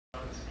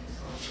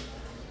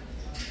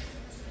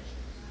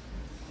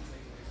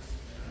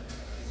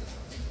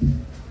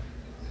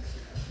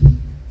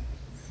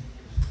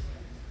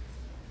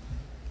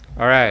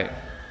All right.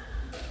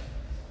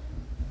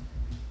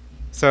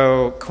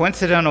 So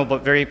coincidental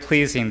but very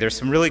pleasing, there's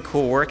some really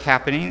cool work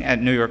happening at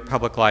New York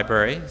Public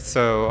Library.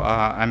 So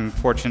I'm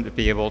fortunate to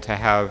be able to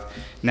have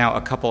now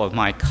a couple of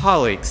my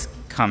colleagues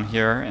come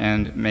here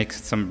and make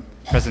some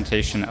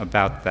presentation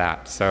about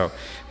that. So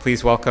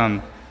please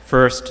welcome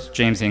first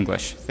James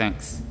English.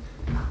 Thanks.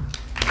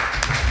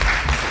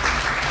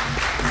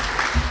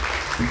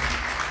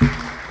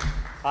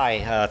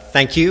 Hi,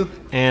 thank you.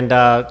 And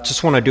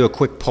just want to do a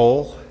quick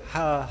poll.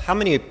 How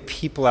many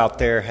people out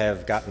there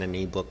have gotten an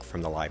ebook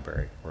from the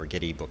library or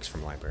get ebooks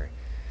from the library?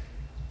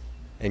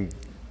 And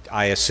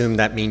I assume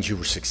that means you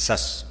were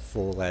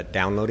successful at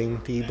downloading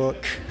the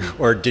ebook,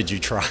 or did you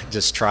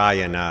just try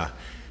and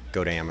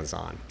go to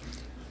Amazon?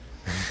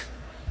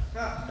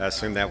 I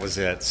assume that was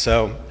it.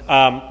 So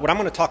what I'm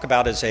going to talk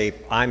about is a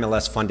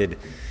IMLS-funded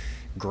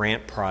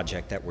grant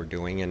project that we're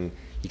doing, and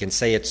you can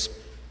say it's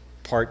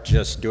part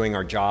just doing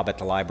our job at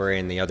the library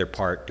and the other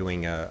part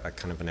doing a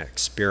kind of an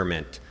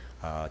experiment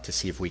to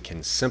see if we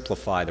can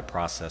simplify the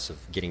process of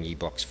getting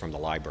ebooks from the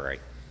library.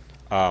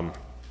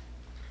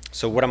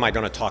 So what am I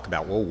going to talk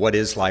about? Well, what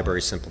is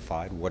Library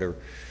Simplified?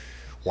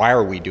 Why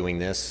are we doing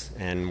this?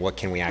 And what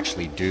can we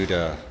actually do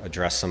to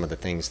address some of the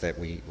things that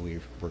we're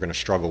going to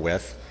struggle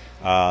with,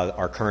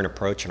 our current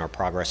approach and our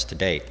progress to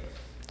date.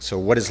 So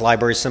what is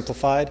Library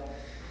Simplified?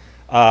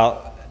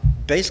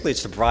 Basically,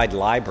 it's to provide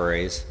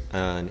libraries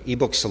an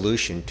ebook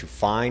solution to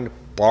find,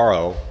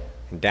 borrow,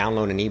 and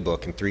download an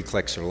ebook in 3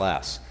 clicks or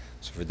less.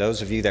 So for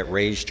those of you that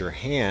raised your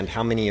hand,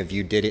 how many of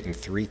you did it in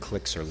 3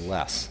 clicks or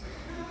less?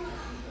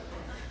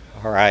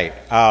 All right.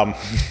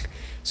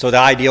 So the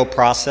ideal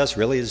process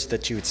really is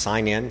that you would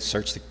sign in,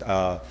 search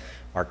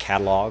our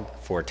catalog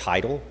for a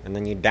title, and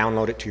then you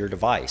download it to your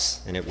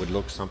device, and it would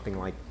look something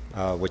like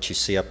what you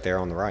see up there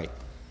on the right.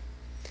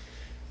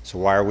 So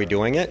why are we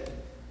doing it?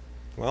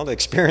 Well, the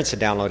experience of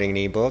downloading an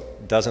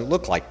ebook doesn't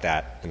look like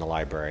that in the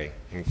library.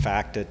 In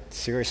fact,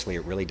 seriously,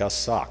 it really does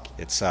suck.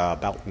 It's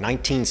about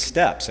 19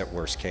 steps at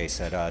worst case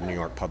at New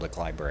York Public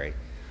Library.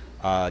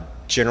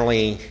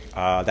 Generally,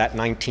 that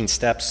 19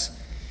 steps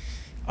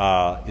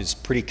is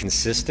pretty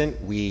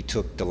consistent. We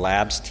took the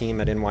labs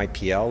team at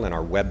NYPL and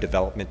our web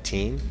development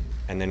team,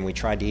 and then we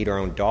tried to eat our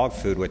own dog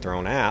food with our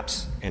own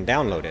apps and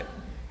download it.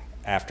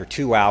 After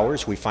 2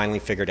 hours, we finally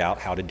figured out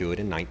how to do it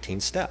in 19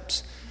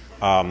 steps.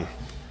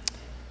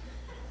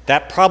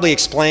 That probably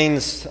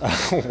explains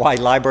why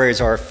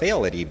libraries are a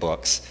fail at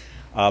ebooks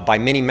by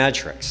many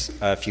metrics.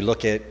 If you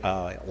look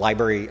at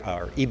library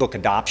or ebook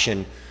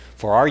adoption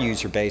for our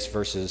user base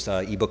versus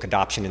ebook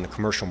adoption in the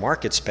commercial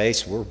market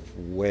space, we're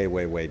way,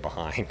 way, way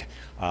behind.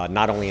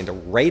 Not only in the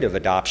rate of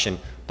adoption,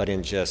 but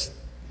in just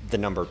the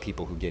number of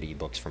people who get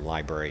ebooks from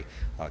library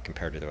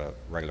compared to the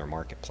regular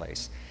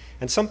marketplace.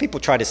 And some people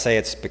try to say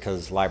it's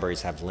because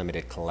libraries have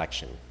limited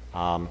collection.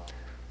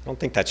 I don't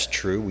think that's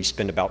true. We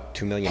spend about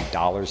 $2 million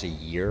a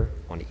year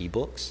on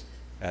ebooks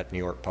at New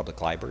York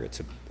Public Library.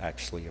 It's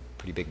actually a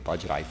pretty big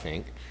budget, I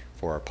think,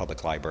 for our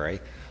public library.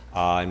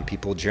 And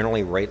people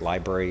generally rate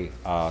library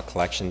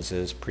collections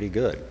as pretty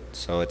good.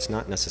 So it's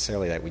not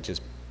necessarily that we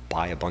just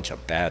buy a bunch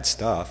of bad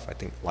stuff. I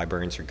think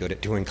librarians are good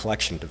at doing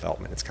collection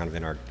development. It's kind of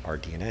in our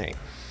DNA.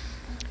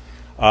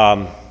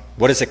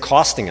 What is it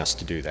costing us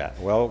to do that?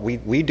 Well,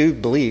 we do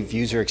believe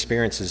user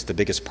experience is the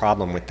biggest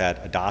problem with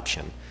that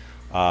adoption.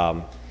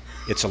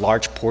 It's a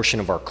large portion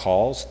of our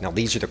calls. Now,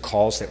 these are the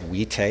calls that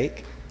we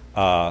take.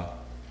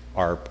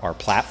 Our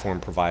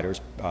platform providers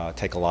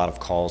take a lot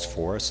of calls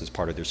for us as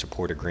part of their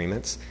support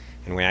agreements.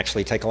 And we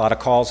actually take a lot of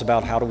calls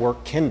about how to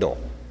work Kindle.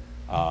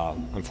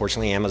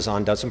 Unfortunately,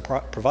 Amazon doesn't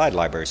provide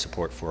library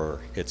support for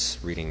its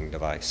reading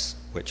device,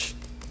 which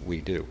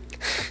we do.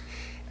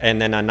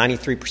 And then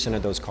 93%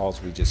 of those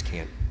calls we just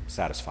can't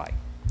satisfy.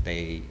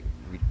 We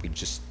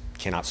just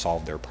cannot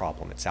solve their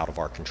problem. It's out of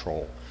our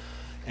control.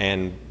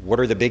 And what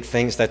are the big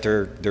things that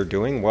they're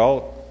doing?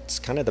 Well, it's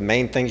kind of the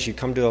main things you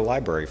come to a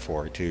library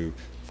for, to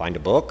find a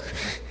book,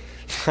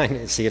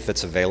 see if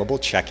it's available,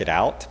 check it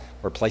out,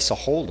 or place a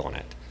hold on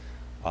it.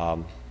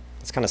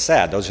 It's kind of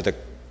sad. Those are the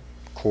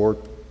core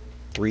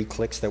 3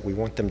 clicks that we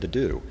want them to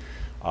do,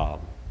 and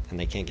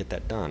they can't get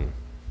that done.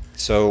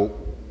 So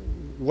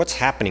what's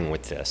happening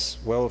with this?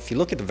 Well, if you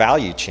look at the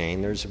value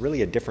chain, there's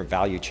really a different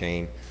value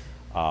chain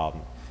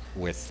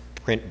with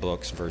print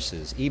books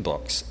versus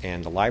ebooks,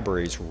 and the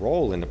library's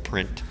role in the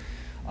print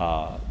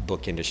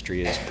book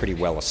industry is pretty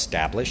well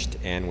established,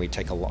 and we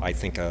take, I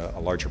think, a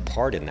larger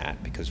part in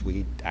that because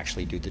we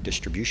actually do the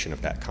distribution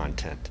of that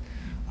content.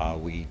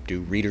 We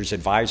do reader's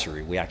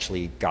advisory. We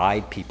actually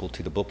guide people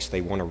to the books they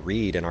want to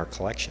read in our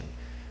collection.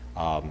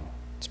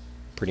 It's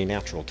pretty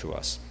natural to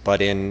us.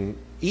 But in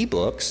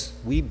ebooks,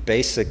 we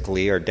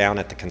basically are down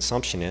at the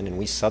consumption end, and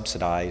we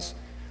subsidize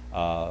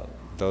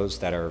those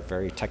that are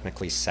very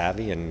technically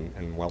savvy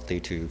and wealthy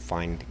to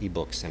find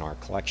ebooks in our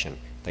collection.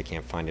 They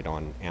can't find it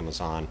on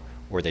Amazon,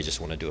 or they just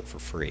want to do it for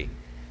free.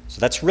 So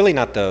that's really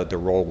not the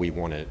role we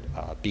want to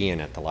be in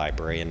at the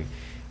library. And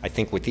I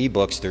think with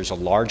ebooks, there's a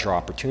larger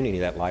opportunity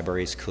that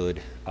libraries could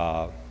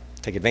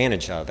take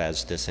advantage of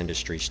as this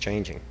industry is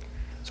changing.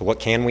 So what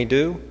can we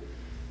do?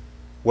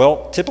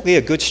 Well, typically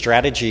a good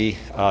strategy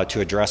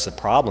to address a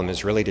problem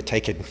is really to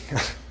take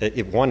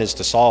it, one is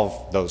to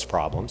solve those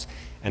problems,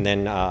 and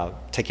then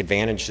take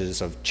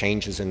advantages of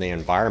changes in the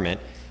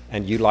environment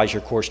and utilize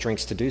your core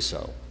strengths to do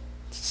so.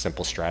 It's a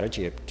simple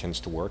strategy. It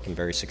tends to work in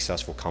very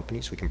successful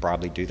companies. We can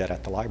probably do that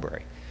at the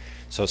library.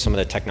 So some of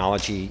the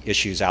technology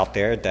issues out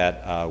there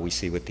that we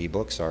see with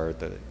ebooks are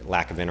the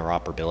lack of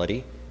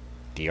interoperability,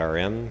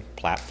 DRM,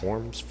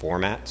 platforms,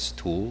 formats,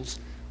 tools,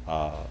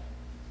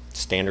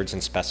 standards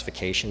and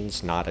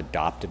specifications not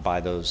adopted by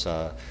those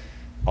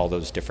all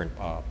those different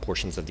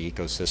portions of the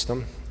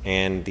ecosystem,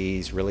 and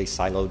these really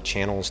siloed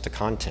channels to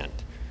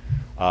content.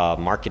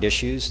 Market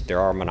issues, there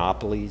are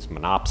monopolies,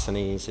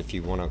 monopsonies, if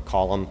you want to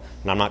call them,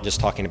 and I'm not just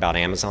talking about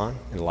Amazon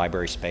in the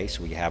library space.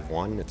 We have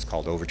one, it's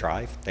called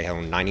Overdrive. They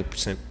own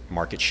 90%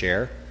 market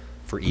share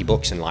for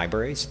ebooks in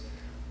libraries.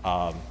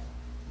 You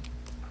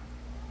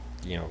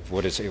know,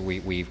 what is it?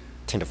 We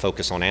tend to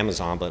focus on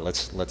Amazon, but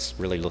let's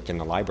really look in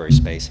the library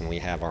space, and we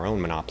have our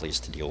own monopolies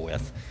to deal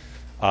with.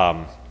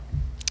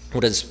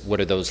 What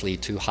do those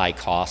lead to? High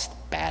cost,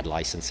 bad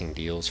licensing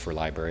deals for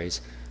libraries,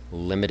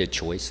 limited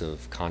choice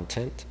of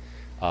content,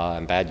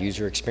 and bad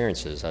user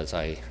experiences, as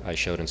I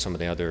showed in some of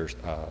the other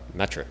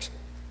metrics.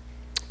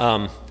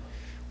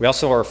 We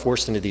also are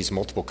forced into these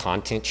multiple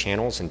content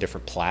channels and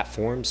different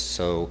platforms,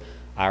 so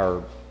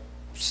our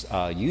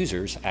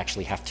users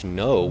actually have to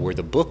know where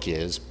the book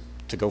is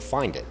to go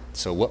find it.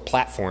 So what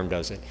platform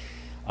does it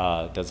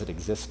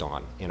exist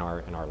on in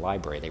our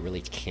library? They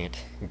really can't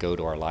go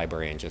to our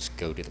library and just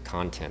go to the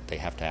content. They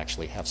have to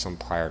actually have some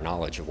prior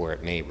knowledge of where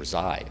it may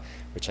reside,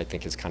 which I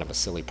think is kind of a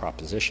silly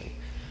proposition.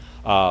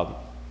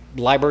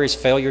 Libraries'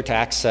 failure to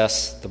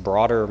access the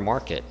broader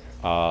market.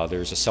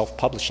 There's a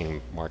self-publishing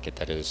market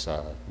that is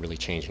really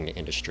changing the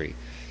industry.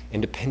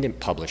 Independent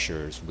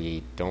publishers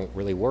we don't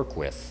really work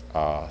with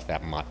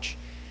that much.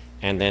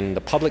 And then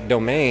the public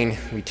domain,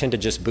 we tend to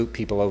just boot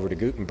people over to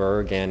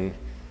Gutenberg and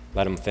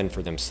let them fend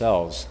for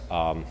themselves,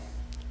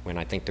 when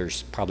I think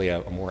there's probably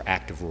a more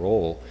active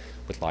role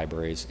with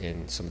libraries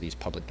in some of these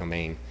public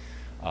domain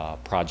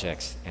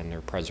projects and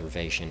their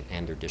preservation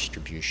and their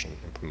distribution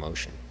and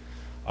promotion.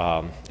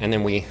 And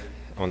then we,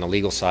 on the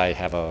legal side,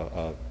 have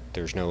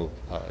there's no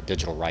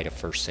digital right of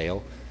first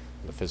sale.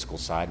 On the physical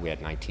side, we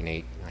had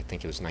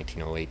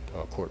 1908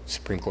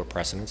 Supreme Court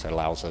precedents that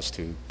allows us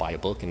to buy a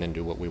book and then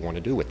do what we want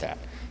to do with that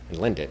and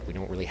lend it. We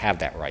don't really have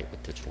that right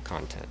with digital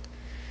content.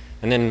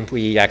 And then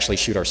we actually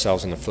shoot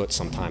ourselves in the foot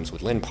sometimes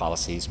with lend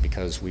policies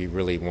because we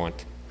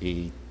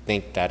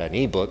think that an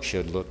ebook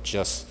should look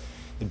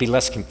it'd be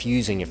less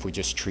confusing if we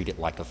just treat it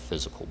like a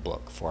physical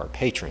book for our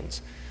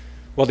patrons.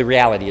 Well, the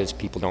reality is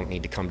people don't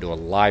need to come to a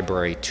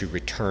library to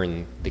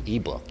return the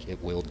ebook.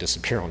 It will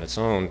disappear on its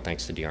own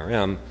thanks to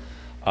DRM,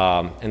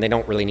 and they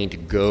don't really need to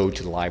go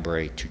to the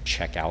library to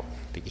check out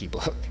the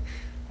ebook.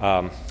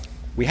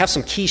 We have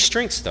some key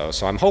strengths, though,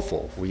 so I'm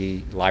hopeful.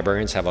 We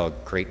librarians have a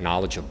great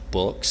knowledge of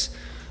books.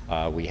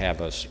 We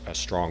have a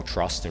strong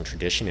trust and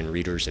tradition in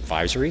readers'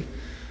 advisory.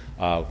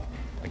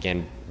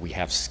 Again, we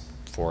have,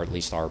 for at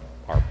least our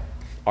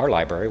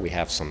library, we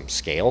have some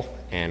scale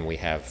and we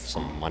have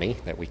some money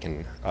that we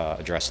can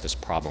address this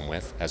problem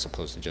with, as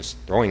opposed to just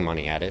throwing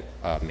money at it,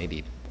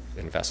 maybe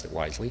invest it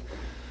wisely.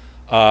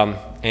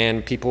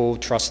 And people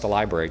trust the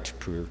library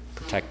to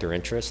protect their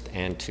interest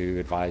and to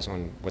advise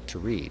on what to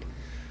read.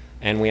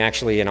 And we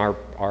actually, in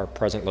our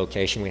present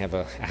location, we have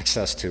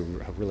access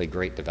to a really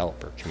great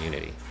developer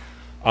community.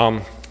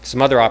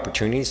 Some other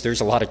opportunities,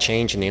 there's a lot of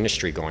change in the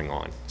industry going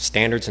on.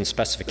 Standards and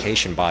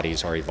specification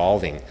bodies are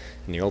evolving,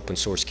 and the open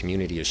source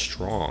community is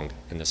strong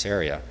in this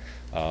area.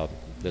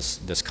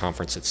 This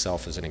conference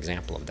itself is an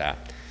example of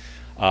that.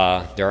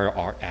 There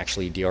are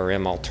actually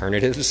DRM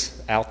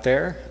alternatives out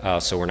there,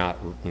 so we're not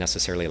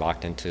necessarily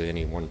locked into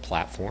any one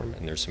platform,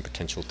 and there's some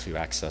potential to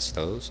access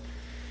those.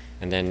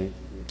 And then,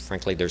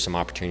 frankly, there's some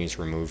opportunities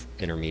to remove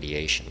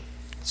intermediation.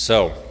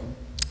 So,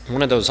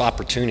 one of those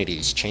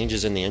opportunities,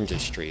 changes in the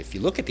industry. If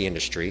you look at the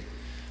industry,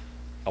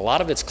 a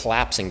lot of it's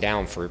collapsing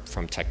down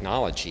from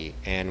technology,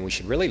 and we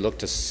should really look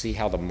to see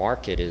how the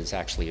market is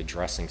actually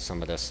addressing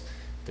some of this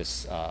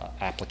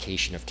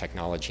application of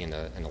technology in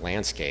the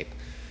landscape.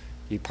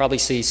 You probably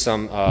see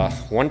some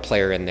one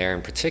player in there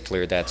in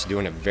particular that's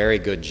doing a very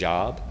good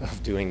job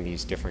of doing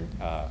these different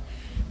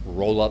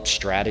roll-up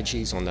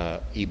strategies on the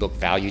ebook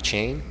value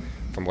chain,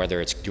 from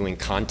whether it's doing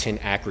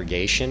content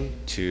aggregation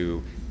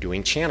to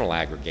doing channel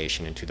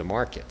aggregation into the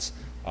markets.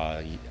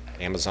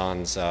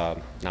 Amazon's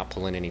not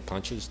pulling any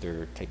punches.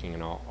 They're taking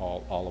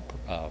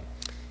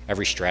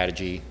every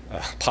strategy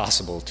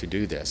possible to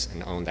do this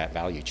and own that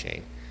value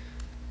chain.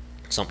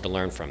 Something to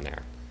learn from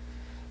there.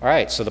 All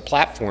right, so the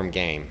platform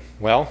game.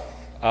 Well,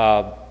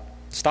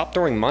 stop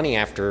throwing money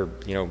after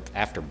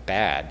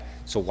bad.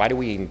 So why do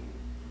we,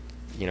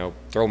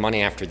 throw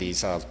money after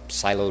these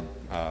siloed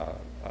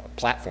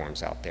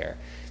platforms out there?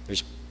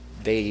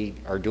 They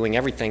are doing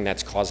everything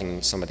that's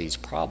causing some of these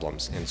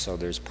problems, and so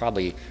there's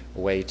probably a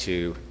way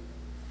to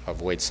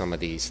avoid some of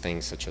these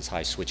things such as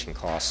high switching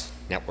costs,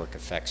 network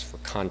effects for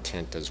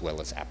content as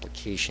well as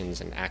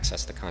applications and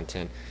access to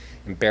content,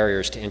 and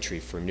barriers to entry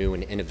for new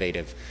and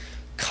innovative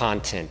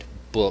content,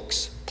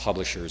 books,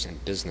 publishers,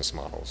 and business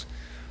models.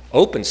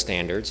 Open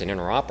standards and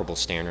interoperable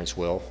standards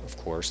will, of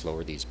course,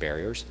 lower these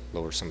barriers,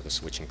 lower some of the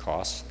switching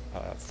costs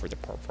for the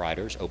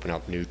providers, open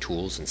up new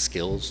tools and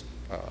skills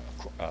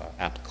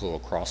applicable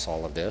across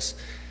all of this,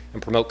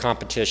 and promote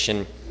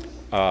competition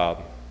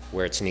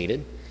where it's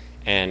needed,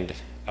 and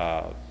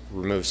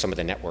remove some of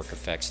the network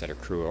effects that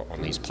accrue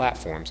on these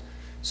platforms.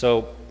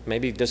 So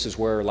maybe this is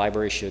where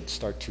libraries should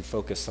start to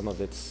focus some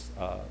of its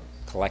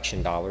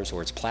collection dollars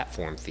or its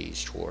platform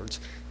fees towards,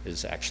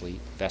 is actually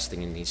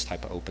investing in these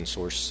type of open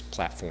source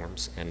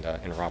platforms and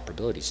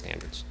interoperability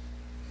standards.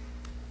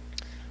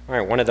 All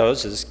right, one of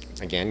those is,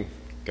 again,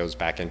 goes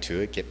back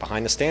into it, get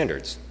behind the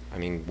standards. I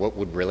mean, what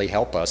would really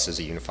help us is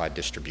a unified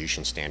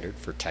distribution standard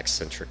for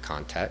text-centric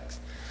context,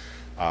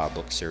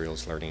 book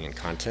serials, learning, and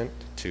content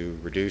to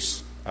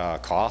reduce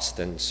cost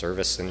and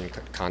service and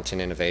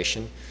content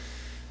innovation.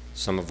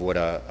 Some of what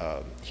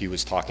Hugh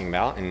was talking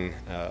about, and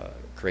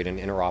create an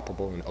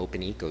interoperable and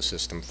open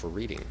ecosystem for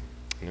reading.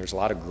 And there's a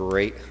lot of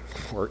great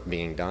work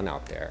being done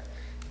out there.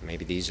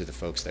 Maybe these are the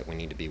folks that we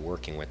need to be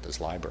working with as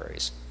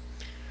libraries.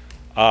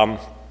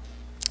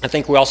 I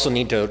think we also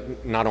need to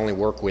not only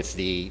work with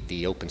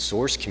the open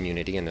source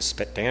community and the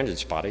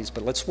standards bodies,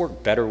 but let's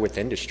work better with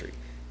industry.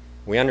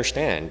 We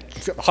understand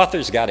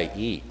authors got to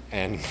eat,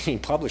 and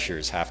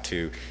publishers have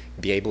to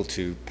be able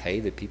to pay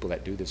the people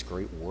that do this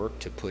great work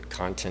to put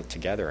content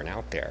together and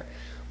out there.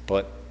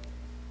 But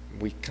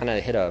we kind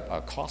of hit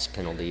a cost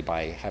penalty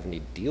by having to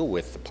deal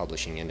with the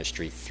publishing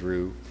industry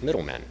through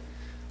middlemen.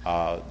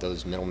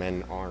 Those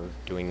middlemen are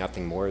doing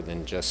nothing more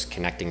than just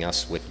connecting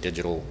us with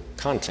digital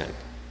content.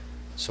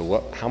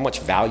 So how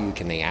much value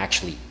can they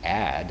actually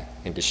add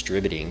in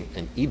distributing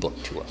an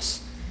ebook to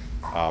us?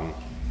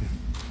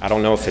 I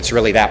don't know if it's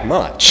really that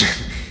much.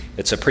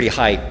 It's a pretty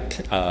high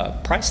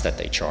price that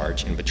they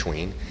charge in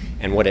between,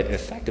 and what it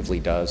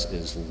effectively does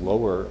is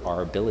lower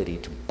our ability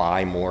to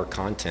buy more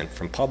content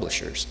from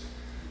publishers.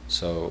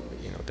 So,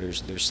 you know,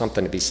 there's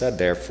something to be said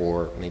there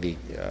for maybe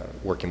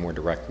working more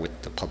direct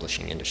with the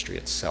publishing industry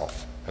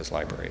itself as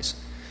libraries.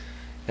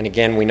 And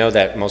again, we know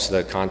that most of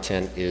the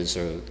content is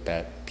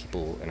that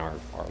people in our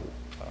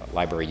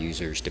library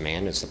users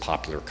demand is the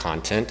popular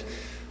content,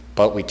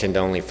 but we tend to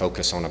only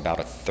focus on about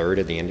a third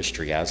of the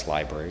industry as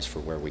libraries for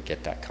where we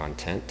get that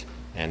content.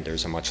 And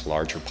there's a much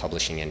larger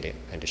publishing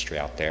industry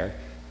out there,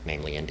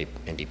 mainly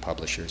indie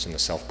publishers in the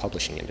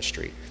self-publishing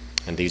industry.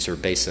 And these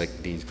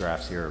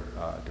graphs here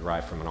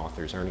derived from an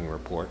author's earning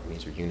report, and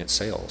these are unit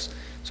sales.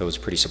 So it was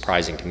pretty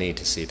surprising to me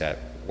to see that,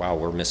 wow,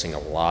 we're missing a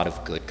lot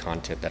of good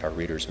content that our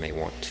readers may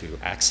want to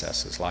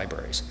access as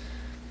libraries.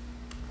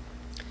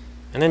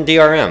 And then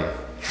DRM.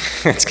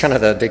 It's kind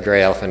of the big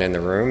gray elephant in the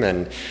room,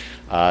 and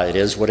it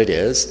is what it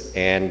is.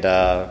 And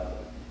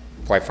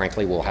quite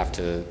frankly, we'll have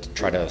to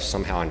try to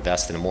somehow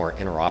invest in a more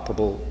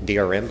interoperable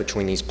DRM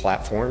between these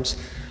platforms,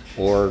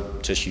 or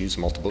just use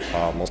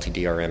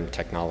multi-DRM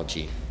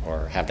technology,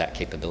 or have that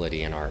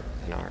capability in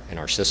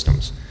our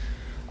systems.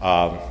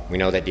 We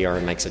know that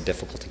DRM makes it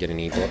difficult to get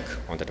an ebook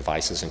on the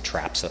devices and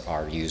traps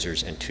our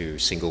users into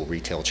single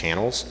retail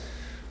channels.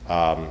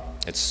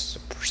 It's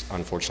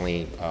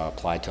unfortunately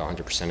applied to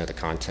 100% of the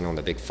content on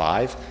the big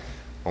five.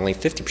 Only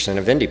 50%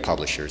 of indie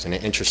publishers. And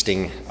an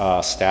interesting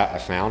stat I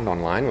found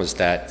online was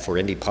that for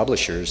indie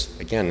publishers,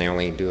 again, they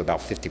only do about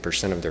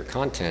 50% of their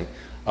content.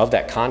 Of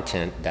that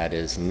content that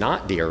is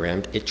not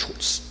DRM'd, it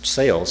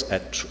sells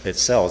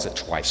at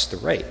twice the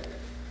rate.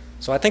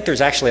 So I think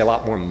there's actually a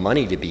lot more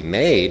money to be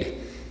made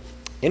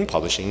in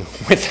publishing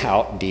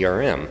without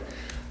DRM.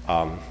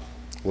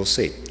 We'll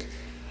see.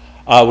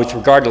 With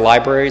regard to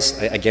libraries,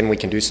 again, we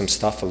can do some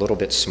stuff a little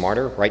bit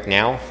smarter. Right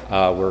now,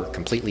 we're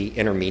completely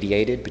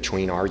intermediated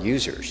between our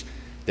users.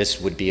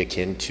 This would be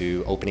akin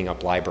to opening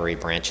up library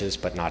branches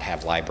but not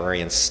have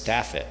librarians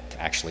staff it,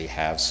 to actually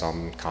have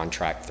some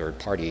contract third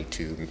party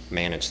to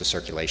manage the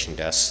circulation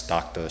desk,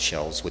 stock the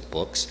shelves with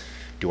books,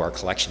 do our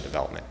collection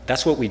development.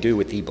 That's what we do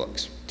with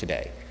ebooks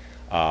today.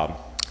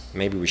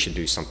 Maybe we should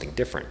do something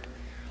different.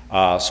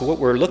 So what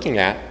we're looking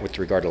at with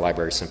regard to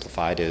Library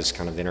Simplified is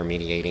kind of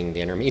intermediating the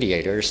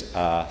intermediators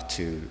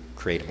to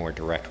create a more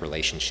direct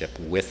relationship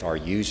with our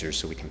users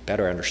so we can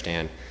better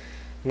understand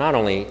not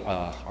only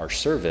our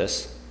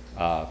service,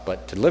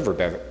 but to deliver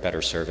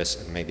better service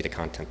and maybe the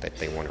content that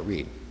they want to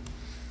read.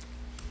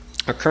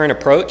 Our current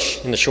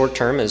approach in the short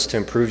term is to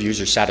improve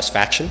user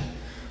satisfaction,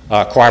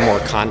 acquire more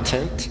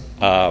content,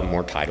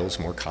 more titles,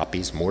 more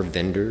copies, more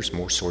vendors,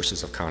 more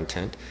sources of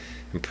content,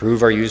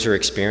 improve our user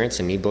experience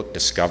in ebook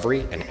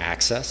discovery and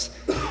access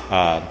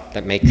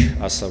that make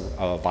us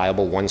a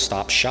viable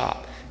one-stop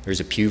shop. There's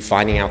a Pew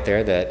finding out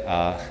there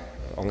that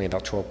only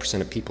about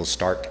 12% of people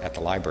start at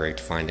the library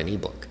to find an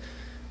ebook.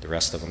 The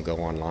rest of them go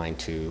online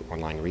to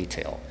online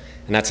retail.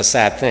 And that's a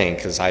sad thing,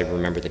 because I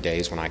remember the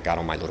days when I got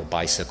on my little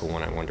bicycle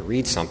when I wanted to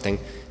read something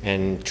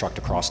and trucked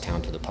across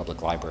town to the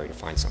public library to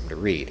find something to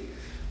read.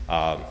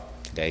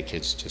 Today,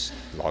 kids just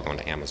log on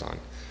to Amazon.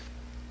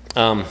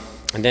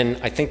 And then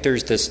I think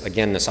there's this,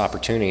 again, this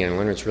opportunity, and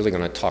Leonard's really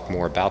going to talk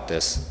more about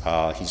this.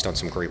 He's done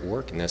some great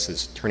work, and this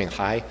is turning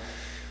high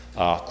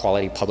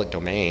quality public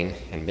domain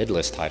and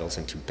mid-list titles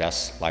into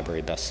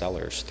library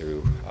bestsellers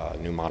through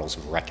new models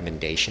of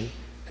recommendation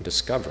and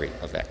discovery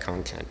of that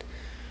content.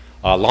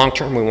 Long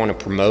term, we want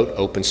to promote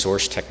open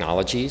source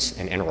technologies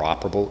and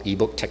interoperable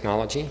ebook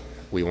technology.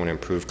 We want to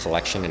improve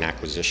collection and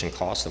acquisition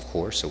costs, of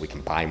course, so we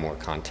can buy more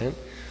content.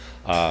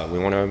 We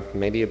want to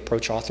maybe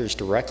approach authors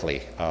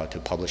directly to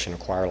publish and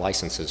acquire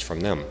licenses from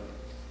them,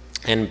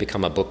 and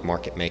become a book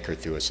market maker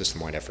through a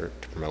system-wide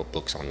effort to promote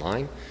books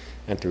online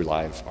and through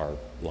our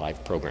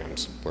live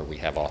programs where we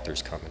have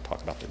authors come and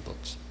talk about their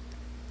books.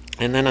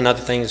 And then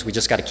another thing is we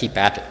just got to keep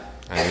at it.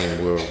 I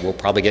mean, we'll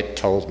probably get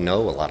told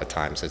no a lot of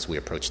times as we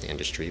approach the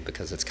industry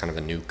because it's kind of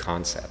a new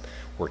concept,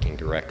 working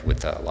direct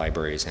with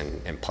libraries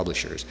and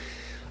publishers.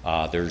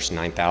 There's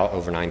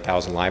over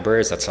 9,000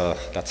 libraries. That's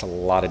a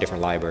lot of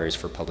different libraries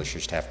for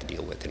publishers to have to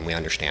deal with, and we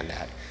understand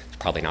that. It's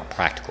probably not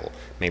practical.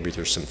 Maybe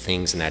there's some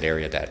things in that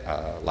area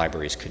that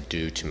libraries could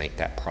do to make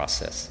that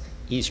process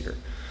easier.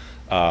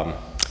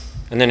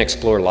 And then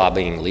explore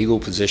lobbying legal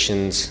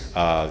positions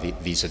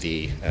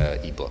vis-a-vis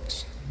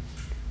ebooks.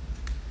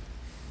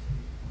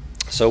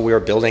 So we are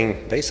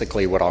building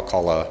basically what I'll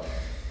call a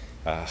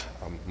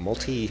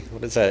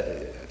what is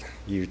that?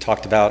 You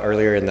talked about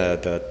earlier in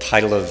the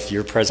title of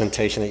your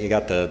presentation that you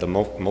got, the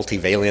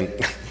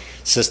multivalent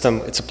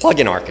system. It's a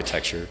plug-in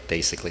architecture,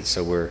 basically.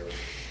 So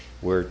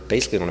we're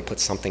basically going to put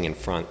something in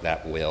front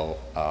that will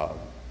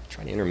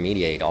try to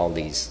intermediate all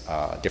these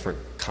different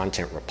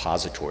content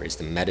repositories,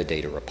 the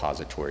metadata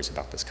repositories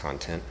about this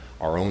content,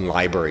 our own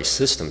library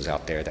systems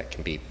out there that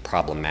can be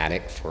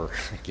problematic for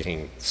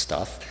getting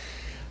stuff,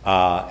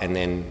 and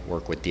then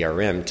work with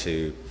DRM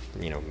to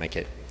make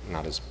it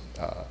not as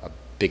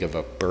big of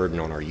a burden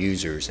on our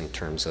users in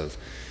terms of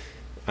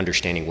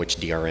understanding which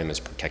DRM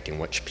is protecting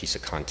which piece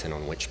of content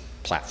on which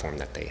platform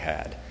that they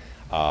had.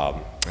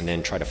 And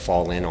then try to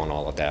fall in on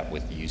all of that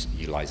with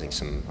utilizing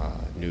some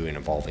new and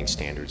evolving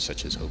standards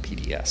such as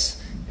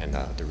OPDS and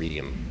the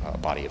Redium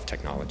body of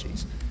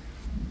technologies.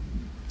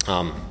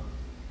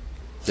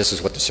 This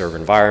is what the server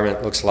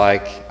environment looks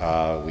like.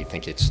 We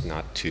think it's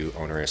not too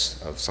onerous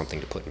of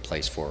something to put in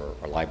place for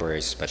our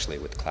libraries, especially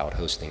with cloud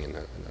hosting and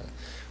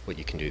what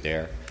you can do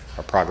there.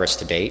 Our progress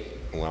to date,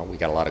 well, we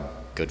got a lot of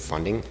good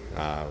funding,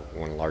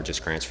 one of the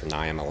largest grants from the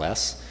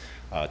IMLS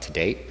to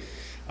date.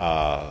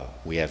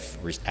 We have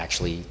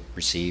actually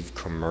received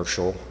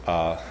commercial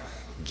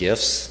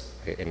gifts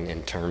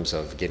in terms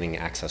of giving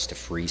access to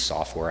free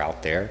software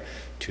out there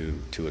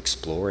to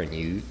explore and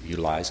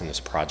utilize in this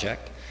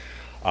project.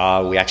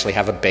 We actually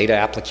have a beta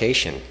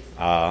application,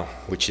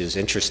 which is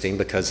interesting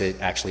because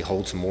it actually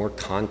holds more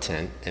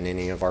content than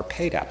any of our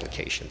paid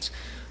applications.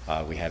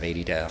 We have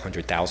 80 to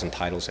 100,000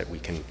 titles that we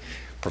can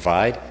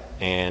provide,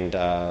 and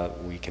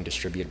we can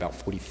distribute about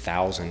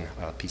 40,000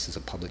 pieces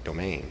of public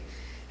domain.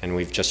 And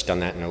we've just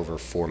done that in over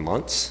 4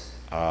 months,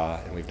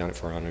 and we've done it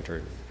for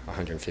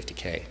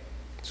 150K.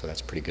 So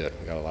that's pretty good.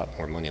 We've got a lot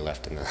more money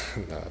left in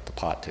the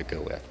pot to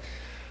go with.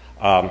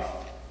 I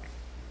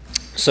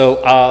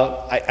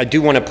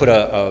do want to put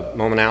a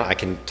moment out. I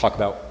can talk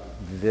about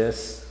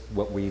this,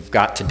 what we've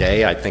got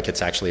today. I think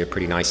it's actually a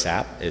pretty nice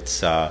app.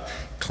 It's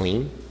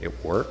clean.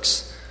 It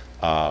works.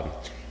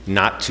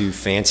 Not too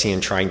fancy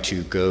and trying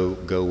to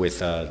go with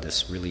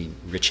this really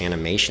rich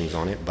animations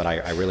on it, but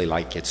I really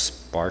like its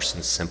sparse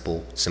and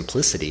simple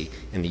simplicity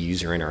in the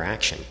user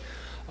interaction.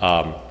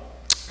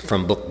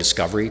 From book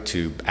discovery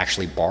to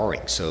actually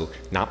borrowing, so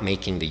not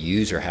making the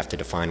user have to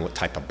define what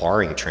type of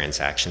borrowing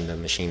transaction. The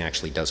machine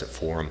actually does it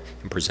for them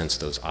and presents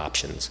those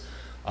options.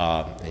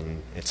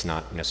 And it's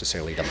not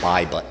necessarily the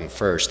buy button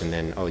first and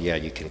then, oh yeah,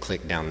 you can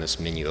click down this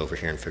menu over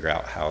here and figure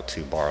out how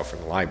to borrow from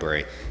the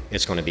library.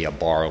 It's going to be a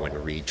borrow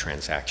and read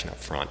transaction up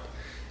front.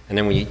 And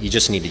then you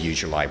just need to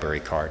use your library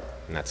card,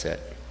 and that's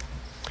it.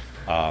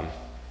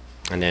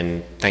 And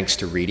then thanks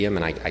to Redium,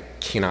 and I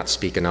cannot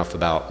speak enough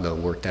about the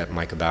work that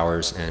Micah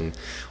Bowers and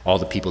all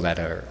the people that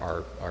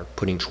are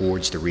putting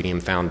towards the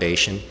Redium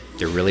Foundation.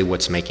 They're really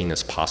what's making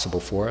this possible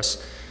for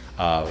us.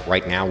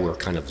 Right now we're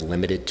kind of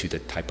limited to the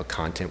type of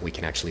content we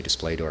can actually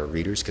display to our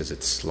readers because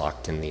it's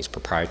locked in these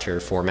proprietary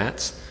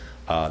formats.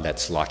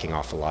 That's locking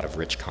off a lot of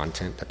rich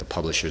content that the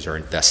publishers are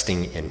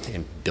investing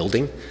in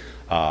building.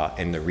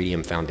 And the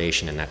Redium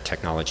Foundation and that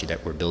technology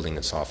that we're building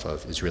this off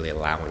of is really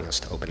allowing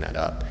us to open that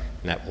up.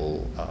 And that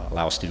will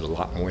allow us to do a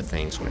lot more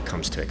things when it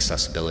comes to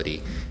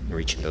accessibility and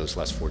reaching those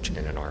less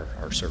fortunate in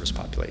our service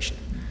population.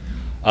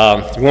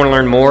 If you want to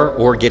learn more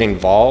or get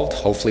involved,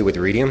 hopefully with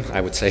Redium, I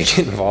would say get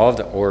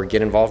involved or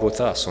get involved with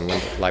us on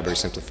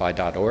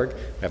librarysimplified.org.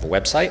 We have a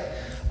website.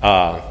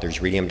 There's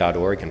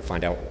redium.org and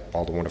find out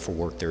all the wonderful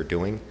work they're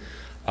doing.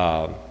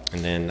 And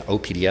then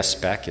OPDS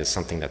spec is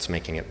something that's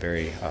making it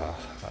very,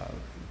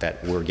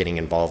 that we're getting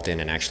involved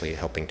in and actually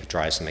helping to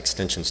drive some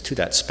extensions to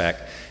that spec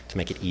to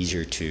make it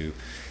easier to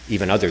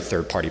even other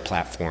third-party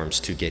platforms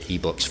to get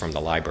ebooks from the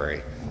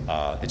library.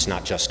 It's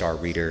not just our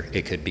reader,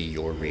 it could be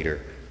your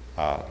reader.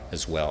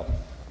 as well.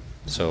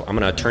 So I'm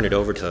going to turn it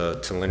over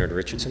to Leonard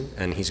Richardson,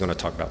 and he's going to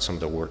talk about some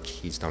of the work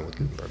he's done with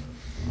Gutenberg.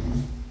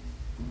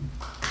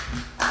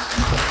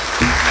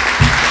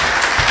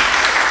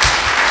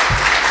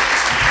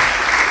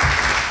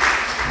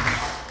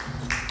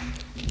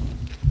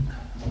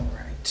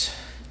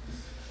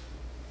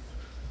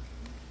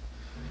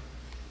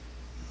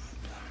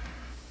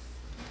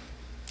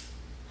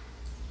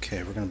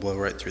 Okay, we're going to blow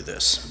right through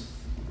this.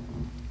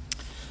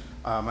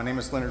 My name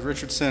is Leonard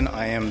Richardson.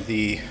 I am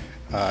the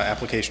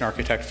application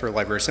architect for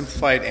Library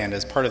Simplified, and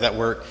as part of that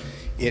work,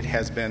 it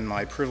has been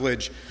my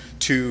privilege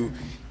to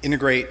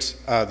integrate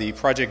the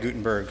Project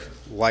Gutenberg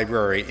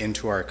library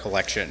into our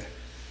collection.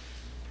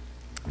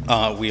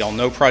 We all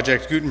know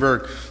Project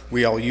Gutenberg.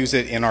 We all use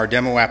it in our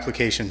demo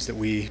applications that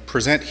we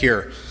present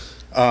here.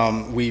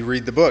 We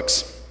read the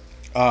books.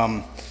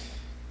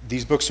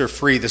 These books are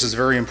free. This is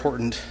very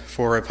important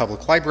for a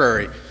public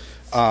library,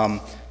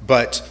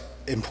 but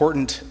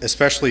important,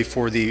 especially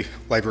for the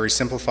Library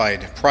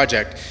Simplified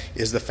project,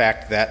 is the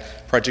fact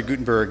that Project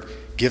Gutenberg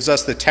gives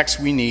us the text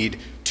we need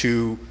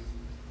to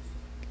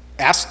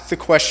ask the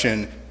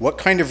question, what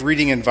kind of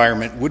reading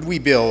environment would we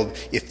build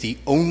if the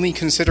only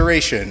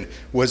consideration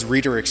was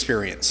reader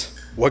experience?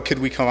 What could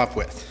we come up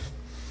with?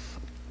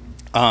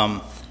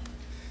 While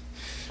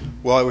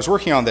I was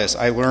working on this,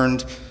 I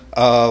learned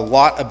a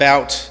lot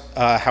about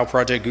how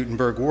Project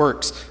Gutenberg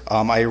works.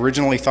 I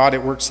originally thought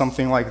it worked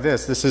something like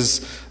this. This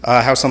is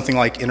how something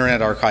like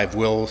Internet Archive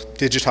will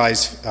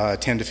digitize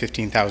 10 to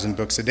 15,000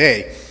 books a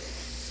day.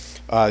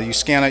 You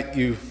scan it,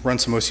 you run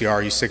some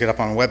OCR, you stick it up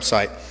on a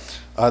website.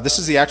 This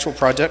is the actual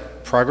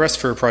project progress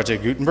for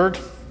Project Gutenberg.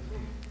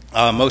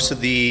 Most of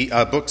the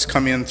books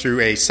come in through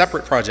a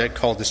separate project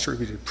called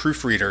Distributed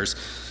Proofreaders,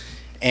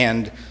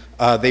 and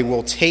they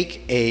will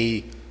take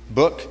a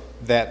book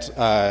that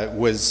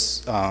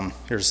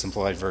here's a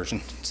simplified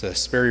version to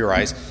spare your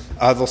eyes.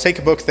 They'll take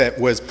a book that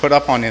was put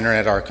up on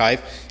Internet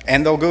Archive,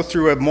 and they'll go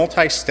through a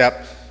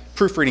multi-step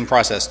proofreading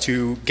process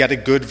to get a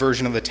good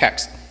version of the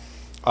text.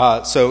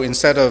 So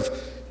instead of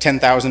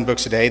 10,000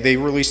 books a day, they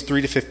release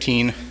 3 to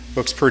 15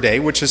 books per day,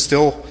 which is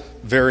still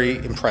very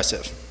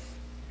impressive.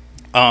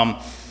 And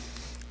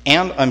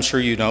I'm sure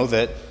you know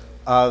that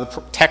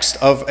the text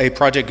of a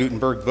Project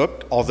Gutenberg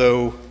book,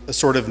 although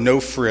sort of no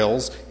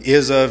frills,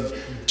 is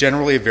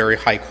generally a very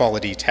high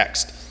quality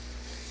text,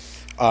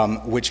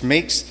 which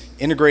makes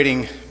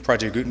integrating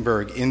Project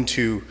Gutenberg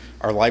into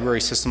our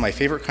library system my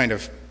favorite kind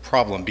of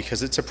problem,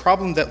 because it's a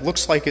problem that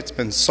looks like it's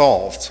been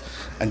solved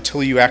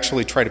until you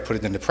actually try to put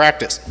it into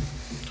practice.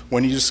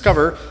 When you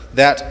discover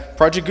that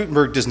Project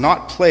Gutenberg does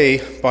not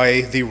play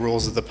by the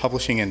rules of the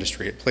publishing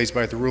industry, it plays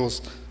by the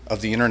rules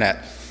of the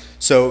internet.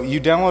 So you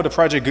download a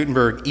Project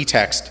Gutenberg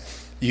e-text,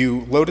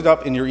 you load it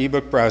up in your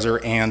ebook browser,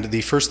 and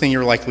the first thing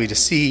you're likely to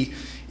see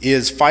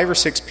is 5 or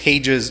 6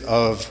 pages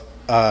of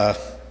the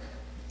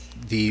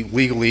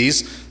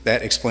legalese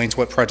that explains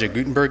what Project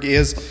Gutenberg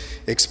is,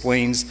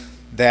 explains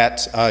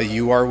that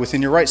you are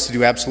within your rights to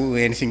do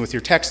absolutely anything with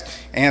your text,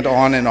 and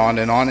on and on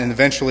and on, and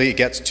eventually it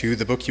gets to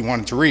the book you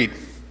wanted to read.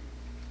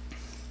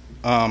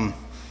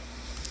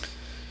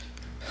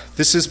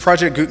 This is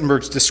Project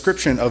Gutenberg's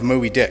description of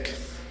Moby Dick.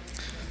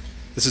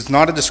 This is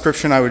not a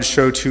description I would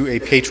show to a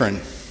patron.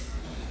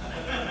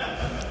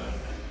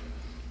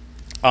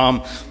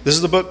 This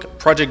is the book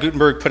Project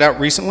Gutenberg put out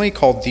recently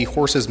called The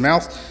Horse's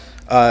Mouth,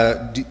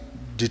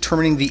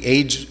 Determining the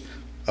Age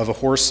of a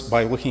Horse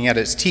by Looking at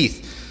Its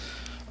Teeth.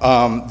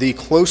 The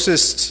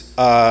closest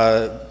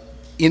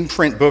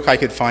in-print book I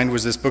could find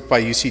was this book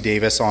by UC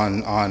Davis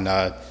on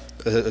a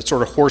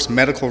sort of horse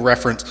medical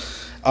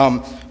reference.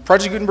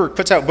 Project Gutenberg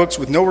puts out books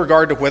with no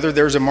regard to whether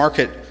there's a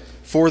market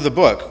for the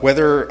book,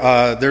 whether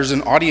there's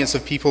an audience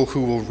of people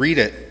who will read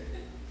it.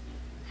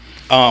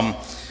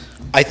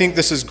 I think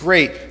this is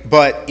great,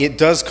 but it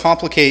does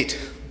complicate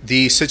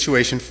the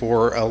situation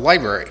for a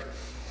library.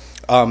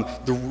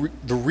 The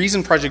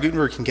reason Project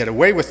Gutenberg can get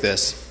away with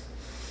this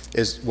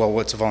is, well,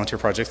 it's a volunteer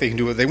project, they can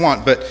do what they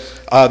want, but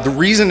the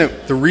reason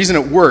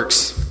it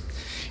works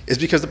is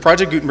because the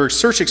Project Gutenberg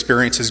search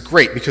experience is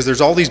great, because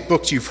there's all these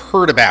books you've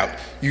heard about,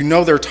 you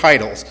know their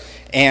titles,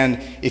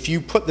 and if you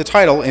put the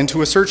title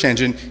into a search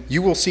engine,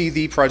 you will see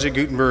the Project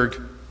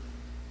Gutenberg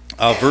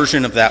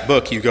version of that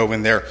book. You go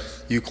in there,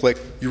 you click,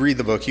 you read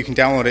the book, you can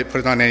download it,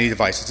 put it on any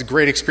device. It's a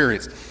great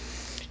experience.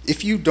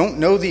 If you don't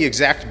know the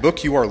exact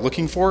book you are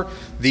looking for,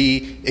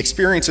 the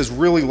experience is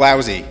really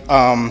lousy.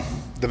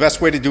 The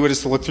best way to do it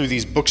is to look through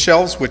these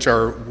bookshelves, which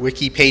are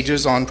wiki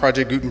pages on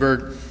Project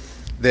Gutenberg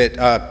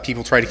that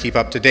people try to keep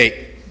up to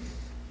date.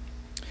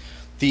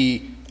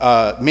 The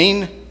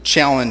main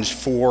challenge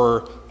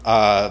for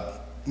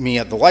me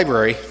at the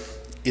library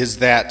is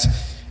that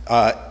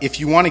if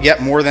you want to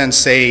get more than,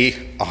 say,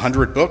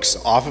 100 books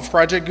off of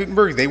Project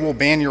Gutenberg, they will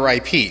ban your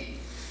IP.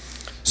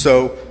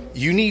 So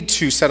you need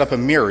to set up a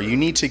mirror. You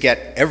need to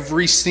get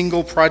every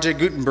single Project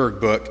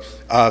Gutenberg book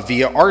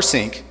via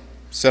rsync.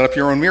 Set up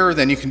your own mirror,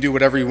 then you can do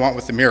whatever you want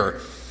with the mirror.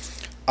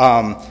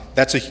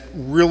 That's a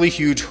really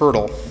huge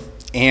hurdle.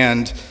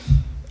 And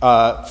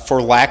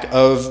For lack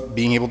of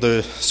being able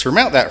to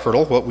surmount that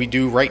hurdle, what we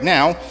do right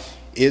now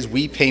is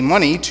we pay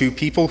money to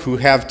people who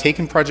have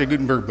taken Project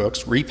Gutenberg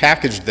books,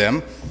 repackaged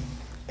them,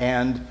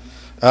 and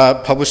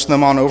published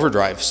them on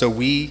Overdrive. So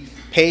we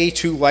pay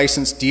to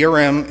license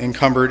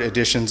DRM-encumbered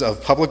editions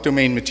of public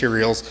domain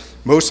materials,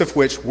 most of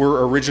which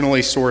were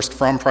originally sourced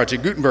from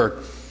Project Gutenberg.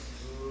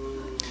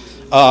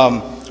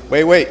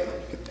 Wait.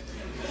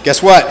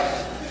 Guess what?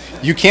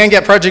 You can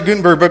get Project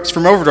Gutenberg books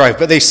from Overdrive,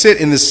 but they sit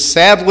in this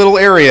sad little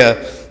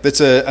area that's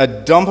a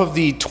dump of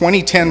the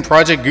 2010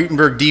 Project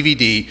Gutenberg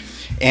DVD,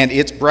 and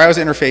its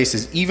browser interface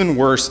is even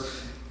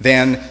worse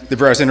than the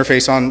browser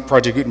interface on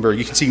Project Gutenberg.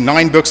 You can see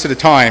 9 books at a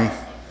time.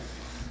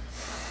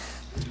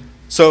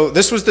 So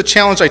this was the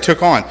challenge I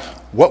took on.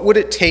 What would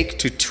it take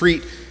to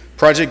treat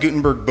Project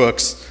Gutenberg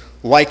books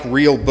like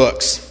real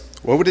books?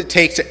 What would it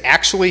take to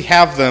actually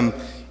have them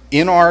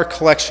in our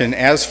collection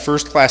as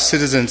first-class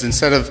citizens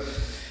instead of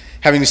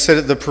having to sit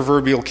at the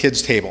proverbial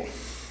kids' table?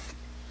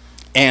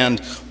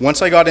 And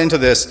once I got into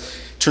this,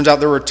 turns out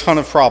there were a ton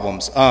of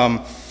problems.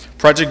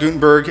 Project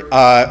Gutenberg,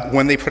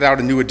 when they put out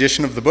a new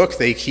edition of the book,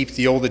 they keep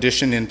the old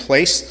edition in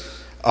place.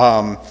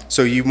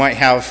 So you might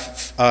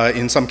have,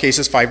 in some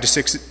cases, 5 to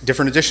 6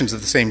 different editions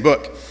of the same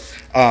book.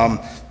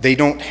 They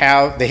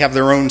have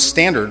their own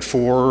standard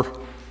for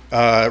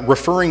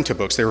referring to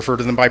books. They refer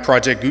to them by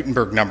Project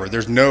Gutenberg number.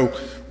 There's no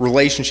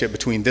relationship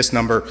between this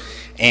number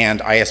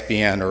and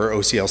ISBN or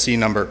OCLC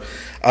number.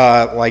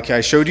 Like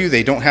I showed you,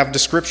 they don't have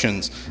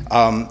descriptions.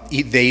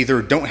 They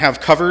either don't have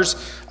covers.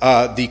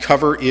 The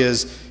cover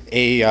is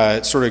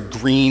a sort of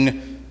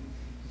green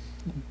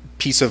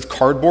piece of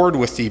cardboard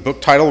with the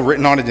book title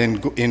written on it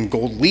in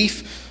gold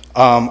leaf,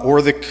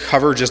 or the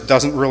cover just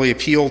doesn't really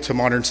appeal to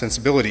modern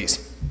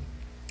sensibilities.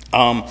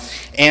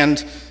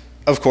 And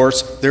of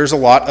course, there's a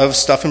lot of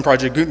stuff in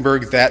Project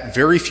Gutenberg that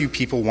very few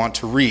people want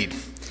to read.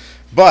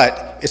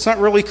 But it's not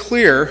really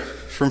clear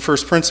from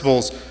first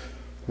principles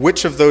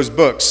which of those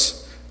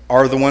books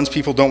are the ones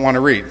people don't want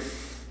to read.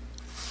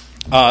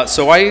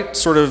 So I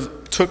sort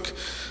of took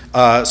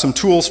some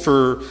tools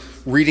for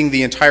reading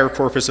the entire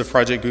corpus of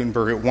Project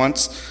Gutenberg at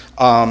once,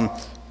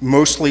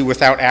 mostly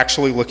without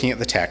actually looking at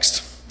the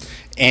text,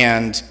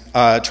 and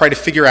try to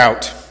figure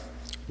out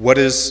what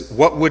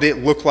would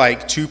it look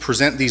like to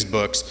present these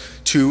books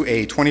to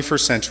a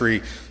 21st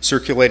century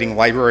circulating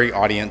library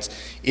audience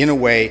in a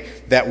way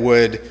that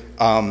would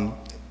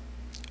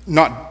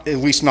at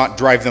least not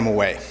drive them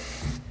away.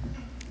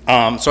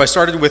 So I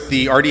started with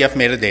the RDF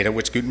metadata,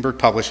 which Gutenberg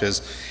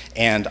publishes,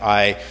 and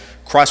I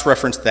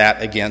cross-referenced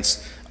that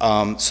against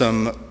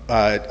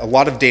a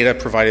lot of data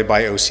provided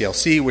by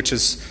OCLC, which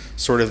is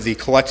sort of the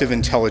collective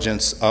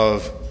intelligence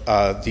of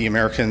the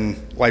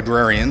American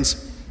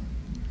librarians.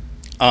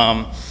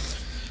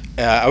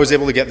 I was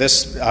able to get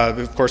this,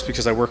 of course,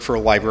 because I work for a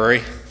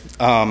library.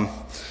 And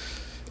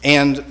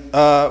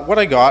what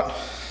I got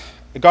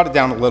it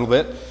down a little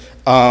bit.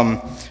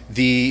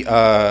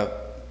 The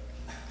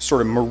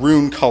sort of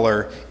maroon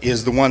color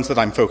is the ones that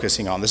I'm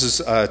focusing on. This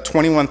is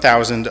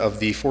 21,000 of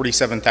the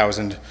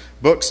 47,000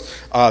 books.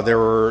 There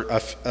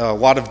were a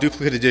lot of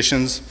duplicate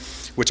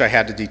editions, which I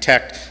had to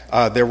detect.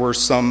 There were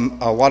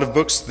a lot of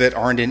books that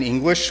aren't in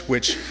English,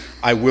 which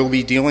I will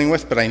be dealing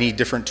with, but I need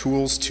different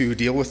tools to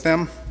deal with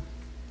them.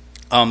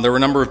 There were a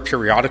number of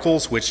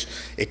periodicals, which,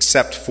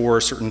 except for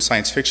certain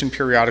science fiction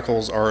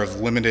periodicals, are of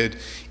limited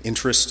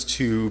interest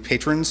to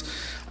patrons.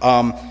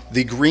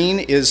 The green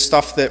is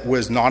stuff that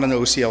was not an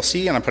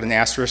OCLC, and I put an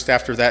asterisk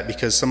after that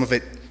because some of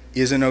it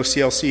is an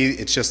OCLC.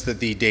 It's just that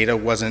the data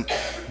wasn't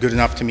good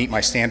enough to meet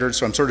my standards,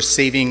 so I'm sort of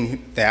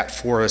saving that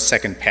for a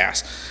second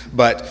pass.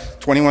 But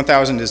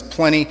 21,000 is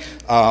plenty.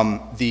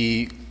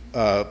 The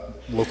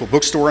local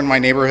bookstore in my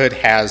neighborhood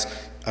has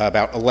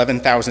about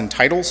 11,000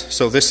 titles,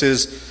 so this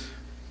is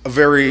a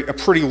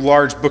pretty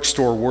large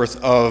bookstore worth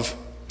of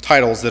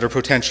titles that are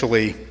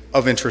potentially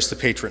of interest to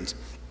patrons.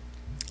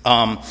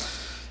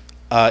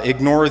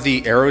 Ignore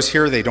the arrows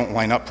here, they don't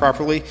line up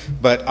properly,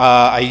 but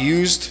I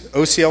used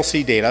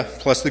OCLC data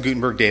plus the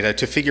Gutenberg data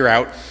to figure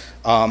out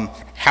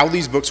how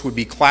these books would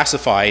be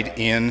classified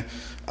in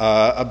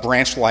a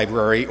branch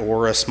library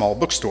or a small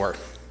bookstore.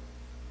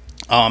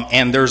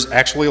 And there's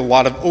actually a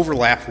lot of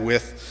overlap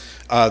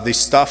with the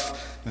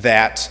stuff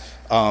that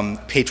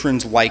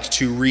patrons like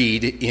to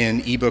read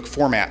in ebook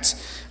formats.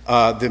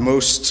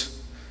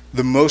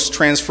 The most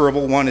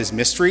transferable one is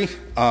mystery.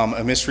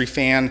 A mystery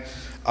fan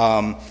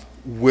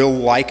will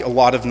like a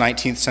lot of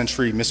 19th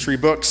century mystery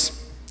books.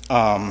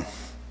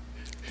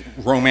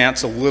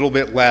 Romance a little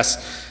bit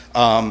less.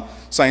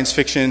 Science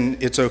fiction,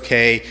 it's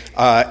okay.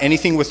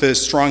 Anything with a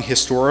strong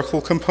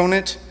historical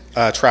component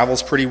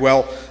travels pretty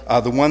well.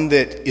 The one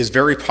that is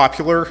very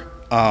popular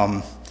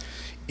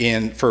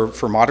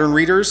for modern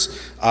readers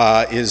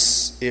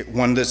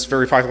one that's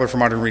very popular for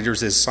modern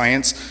readers is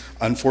science.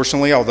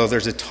 Unfortunately, although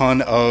there's a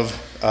ton of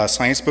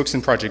science books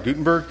in Project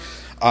Gutenberg,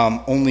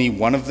 only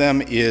one of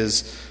them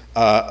is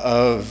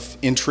of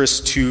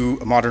interest to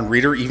a modern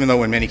reader, even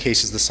though in many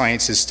cases the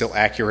science is still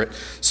accurate.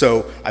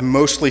 So I'm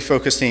mostly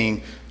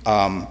focusing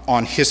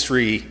on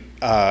history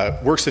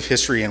works of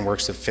history and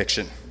works of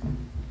fiction.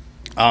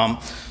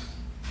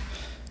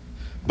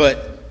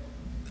 But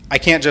I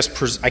can't just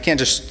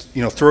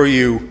throw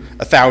you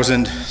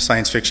 1,000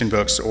 science fiction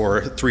books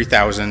or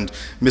 3,000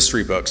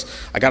 mystery books.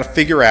 I got to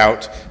figure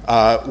out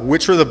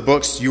which are the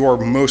books you are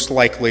most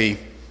likely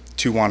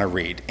to want to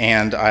read.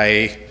 And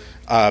I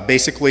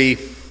basically,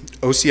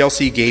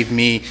 OCLC gave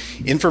me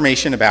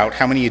information about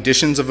how many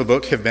editions of a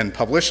book have been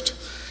published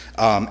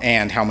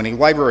and how many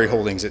library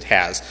holdings it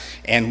has.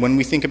 And when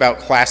we think about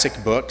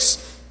classic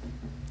books,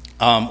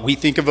 we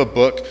think of a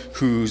book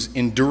whose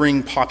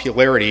enduring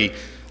popularity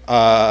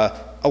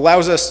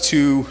allows us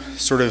to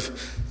sort of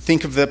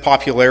think of the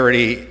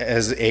popularity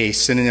as a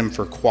synonym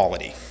for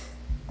quality.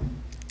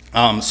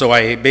 So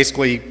I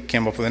basically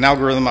came up with an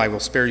algorithm. I will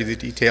spare you the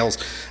details.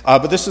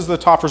 But this is the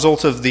top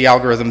result of the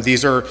algorithm.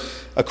 These are,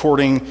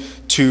 according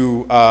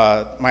to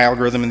my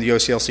algorithm and the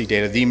OCLC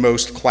data, the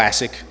most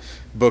classic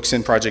books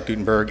in Project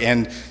Gutenberg.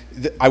 And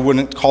I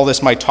wouldn't call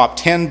this my top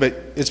 10, but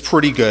it's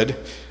pretty good.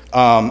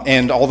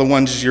 And all the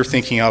ones you're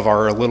thinking of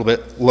are a little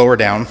bit lower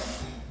down.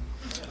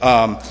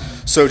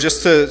 So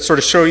just to sort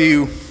of show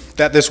you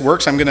that this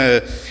works, I'm going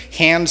to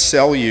hand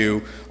sell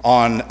you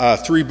on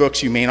 3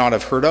 books you may not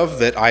have heard of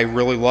that I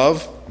really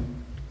love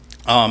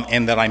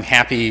and that I'm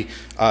happy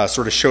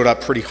sort of showed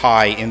up pretty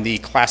high in the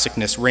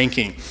classicness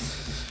ranking.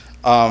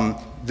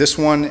 This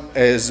one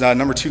is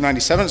number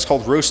 297. It's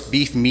called Roast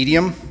Beef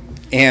Medium,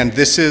 and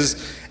this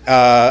is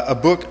a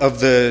book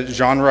of the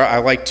genre I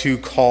like to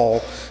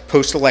call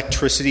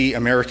post-electricity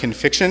American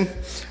fiction.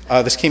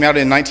 This came out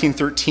in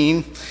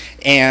 1913,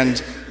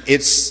 and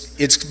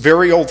it's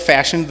very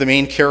old-fashioned. The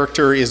main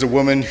character is a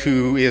woman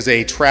who is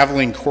a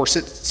traveling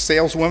corset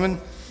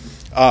saleswoman.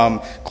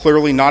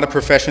 Clearly not a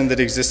profession that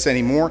exists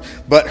anymore,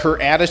 but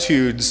her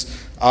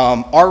attitudes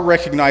are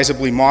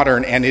recognizably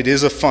modern, and it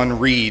is a fun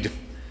read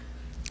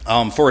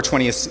for a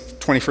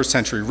 21st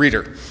century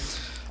reader.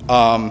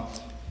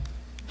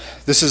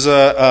 This is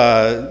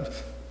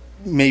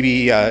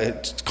maybe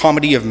a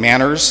comedy of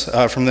manners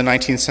from the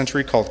 19th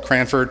century called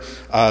Cranford.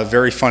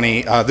 Very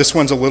funny. This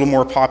one's a little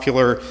more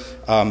popular.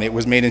 It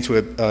was made into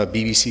a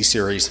BBC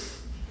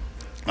series.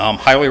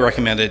 Highly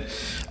recommended.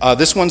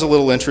 This one's a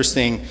little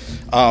interesting.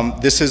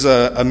 This is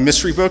a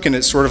mystery book, and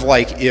it's sort of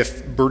like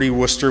if Bertie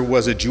Wooster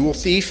was a jewel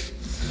thief.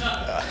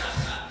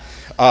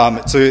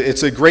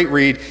 It's a great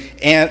read,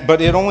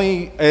 but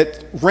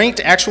it ranked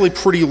actually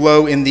pretty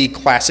low in the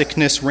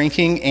classicness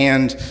ranking,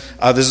 and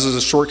this is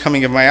a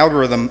shortcoming of my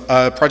algorithm.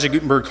 Project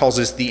Gutenberg calls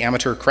this the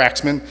amateur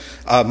cracksman.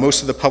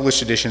 Most of the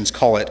published editions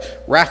call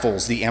it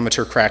Raffles, the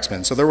amateur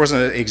cracksman. So there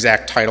wasn't an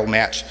exact title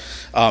match,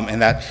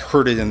 and that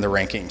hurt it in the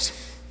rankings.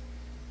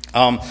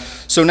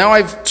 So now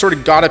I've sort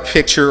of got a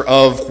picture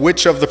of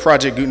which of the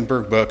Project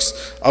Gutenberg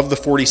books, of the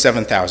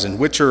 47,000,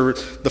 which are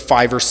the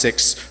 5 or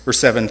 6 or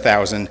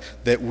 7,000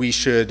 that we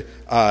should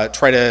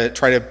try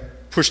to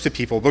push to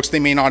people, books they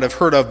may not have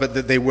heard of but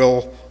that they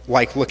will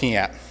like looking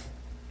at.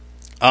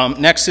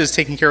 Next is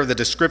taking care of the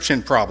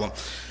description problem.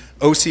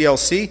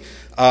 OCLC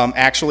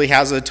actually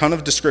has a ton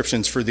of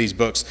descriptions for these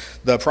books.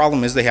 The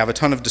problem is they have a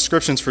ton of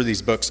descriptions for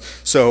these books.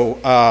 So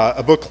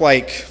a book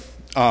like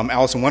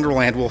Alice in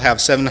Wonderland will have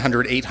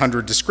 700,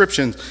 800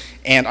 descriptions,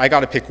 and I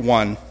got to pick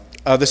one.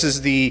 This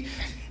is the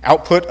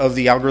output of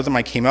the algorithm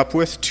I came up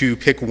with to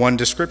pick one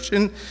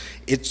description.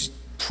 It's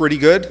pretty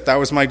good. That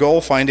was my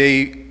goal, find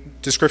a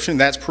description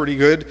that's pretty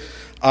good.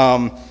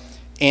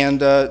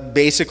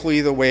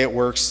 Basically the way it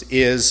works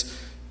is,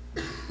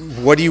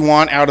 what do you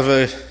want out of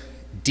a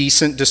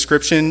decent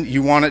description?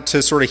 You want it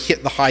to sort of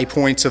hit the high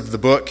points of the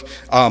book,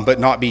 but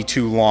not be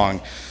too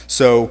long.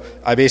 So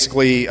I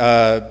basically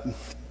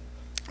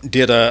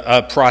did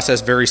a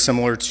process very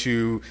similar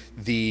to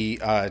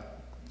the,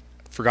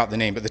 forgot the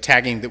name, but the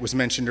tagging that was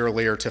mentioned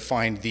earlier to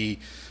find the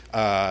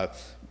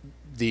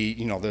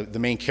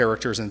main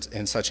characters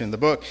and such in the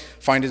book.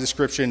 Find a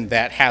description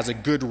that has a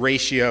good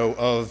ratio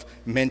of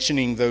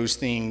mentioning those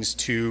things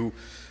to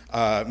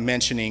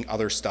mentioning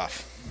other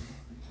stuff.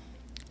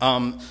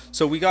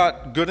 So we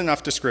got good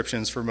enough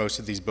descriptions for most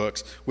of these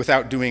books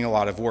without doing a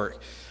lot of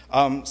work.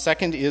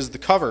 Second is the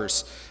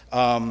covers.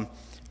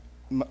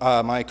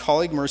 My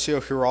colleague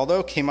Mauricio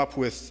Giraldo came up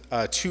with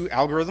 2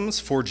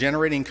 algorithms for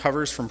generating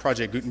covers from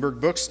Project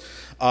Gutenberg books.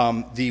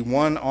 The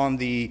one on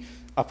the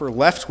upper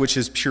left, which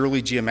is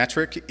purely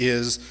geometric,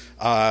 is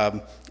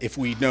if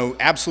we know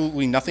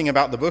absolutely nothing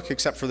about the book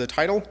except for the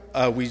title,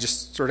 we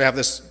just sort of have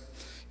this,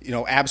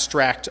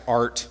 abstract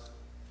art,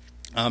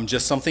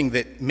 just something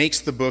that makes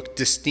the book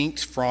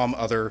distinct from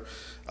other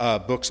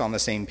books on the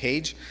same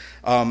page.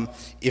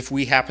 If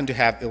we happen to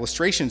have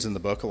illustrations in the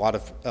book, a lot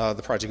of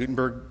the Project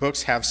Gutenberg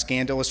books have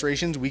scanned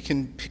illustrations. We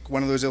can pick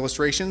one of those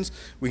illustrations.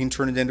 We can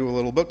turn it into a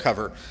little book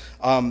cover.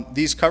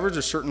 These covers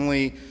are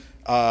certainly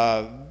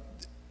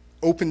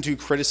open to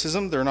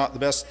criticism. They're not the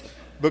best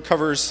book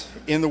covers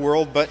in the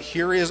world, but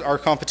here is our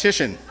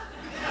competition.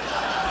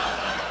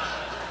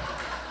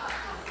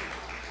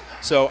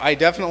 So I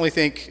definitely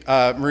think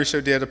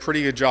Mauricio did a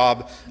pretty good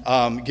job,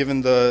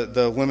 given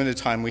the limited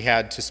time we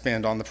had to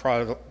spend on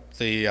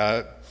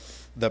the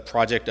the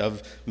project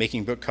of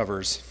making book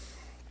covers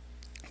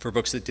for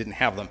books that didn't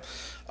have them.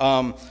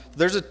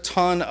 There's a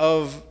ton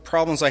of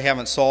problems I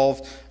haven't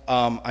solved.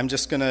 I'm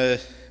just going to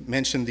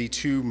mention the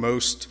two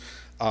most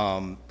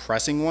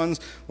pressing ones.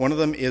 One of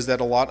them is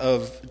that a lot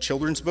of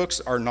children's books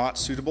are not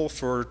suitable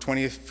for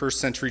 21st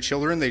century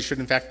children. They should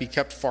in fact be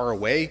kept far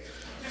away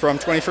from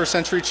 21st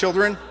century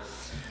children.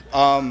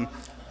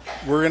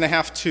 We're going to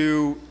have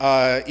to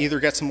either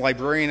get some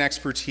librarian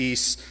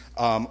expertise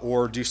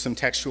or do some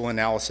textual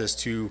analysis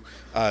to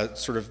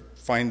sort of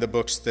find the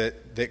books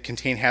that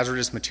contain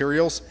hazardous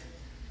materials.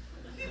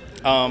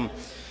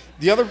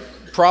 The other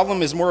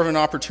problem is more of an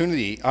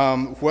opportunity.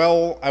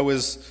 While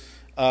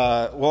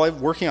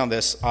I'm working on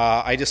this,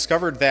 I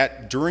discovered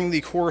that during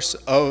the course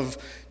of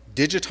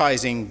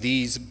digitizing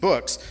these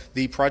books,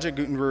 the Project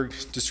Gutenberg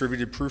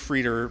distributed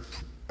proofreader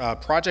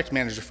project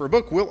manager for a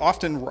book will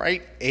often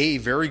write a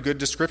very good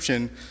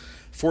description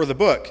for the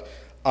book.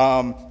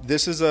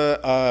 This is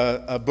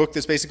a book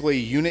that's basically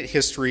a unit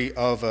history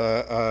of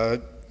a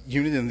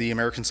unit in the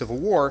American Civil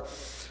War.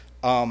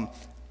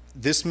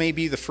 This may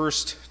be the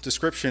first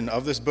description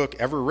of this book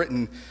ever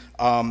written.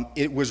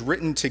 It was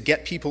written to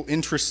get people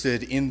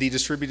interested in the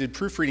distributed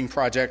proofreading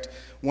project.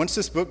 Once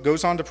this book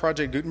goes on to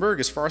Project Gutenberg,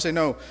 as far as I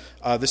know,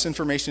 this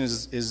information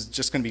is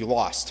just going to be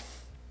lost.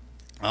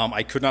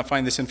 I could not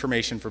find this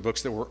information for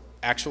books that were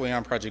actually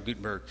on Project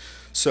Gutenberg.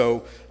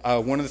 So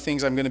one of the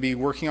things I'm going to be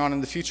working on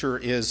in the future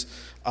is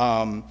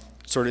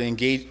sort of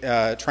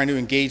trying to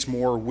engage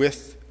more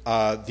with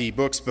the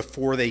books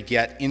before they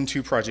get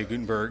into Project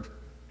Gutenberg.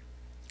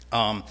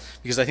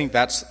 Because I think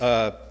that's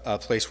a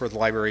place where the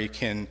library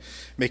can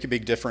make a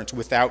big difference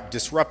without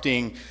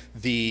disrupting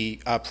the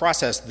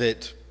process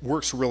that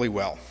works really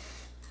well.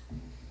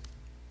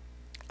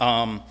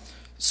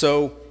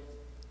 So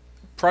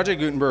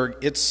Project Gutenberg,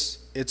 it's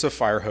a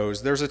fire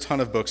hose. There's a ton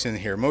of books in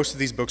here. Most of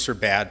these books are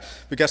bad,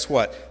 but guess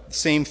what? The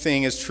same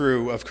thing is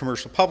true of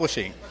commercial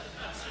publishing.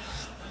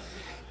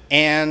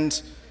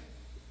 And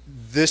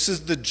this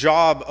is the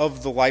job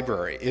of the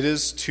library. It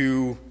is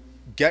to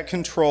get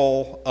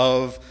control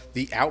of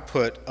the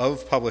output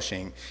of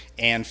publishing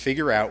and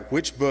figure out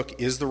which book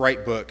is the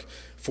right book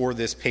for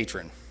this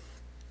patron.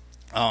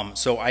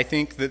 So I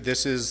think that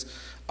this is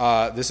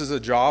a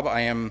job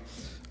I am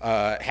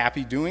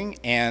happy doing,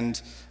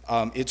 and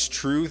it's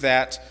true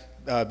that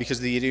because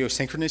of the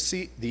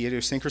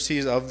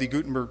idiosyncrasies of the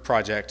Gutenberg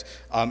project,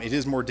 it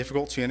is more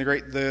difficult to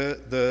integrate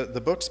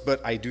the books,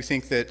 but I do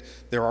think that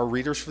there are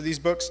readers for these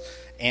books,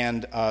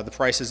 and the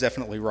price is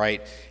definitely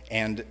right,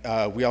 and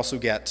we also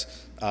get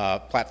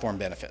platform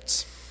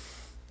benefits.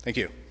 Thank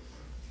you.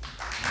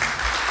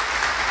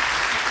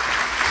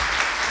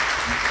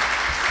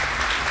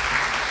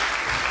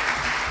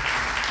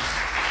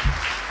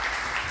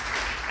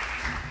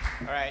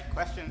 All right,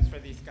 questions for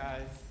these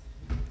guys?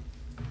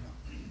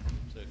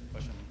 So,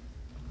 question?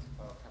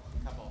 Oh,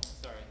 a couple.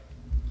 Sorry.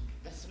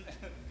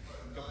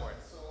 Go for it.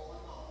 So on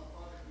the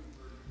Project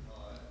Gutenberg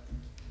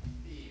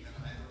theme,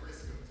 and at the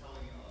risk of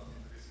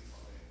introducing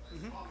something,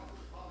 it's a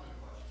common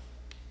question.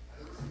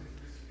 At the risk of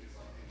introducing you to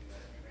something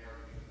that you may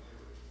already be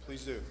familiar with.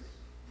 Please do.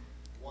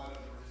 One of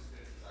the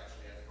participants is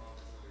actually at the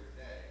conference earlier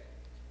today.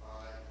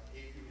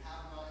 If you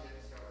have not yet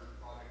discovered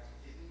Project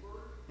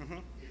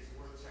Gutenberg, it's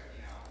worth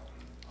checking out.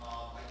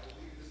 I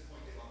believe at this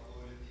point they've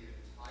uploaded the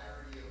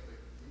entirety of the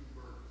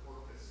Gutenberg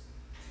corpus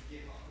to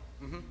GitHub,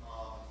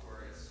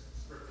 where it's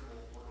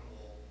scriptable,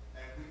 portable,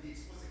 and with the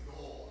explicit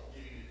goal of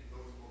getting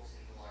those books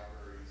into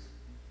libraries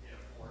in a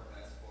form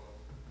that's both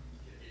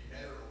can get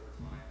better over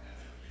time and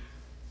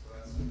so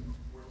that's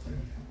worth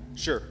checking out.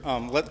 Sure.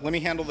 Let me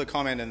handle the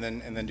comment and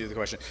then do the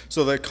question.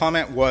 So the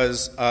comment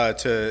was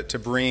to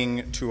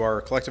bring to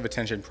our collective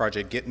attention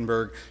Project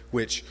Gutenberg,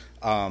 which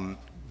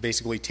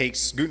basically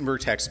takes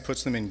Gutenberg text,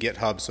 puts them in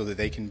GitHub so that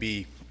they can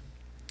be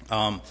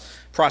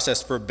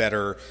processed for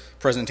better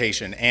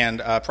presentation.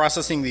 And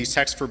processing these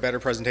texts for better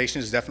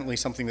presentation is definitely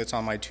something that's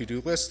on my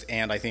to-do list,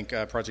 and I think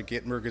Project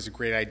Gutenberg is a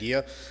great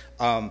idea.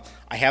 I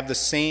have the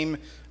same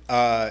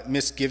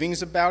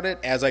misgivings about it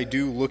as I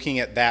do looking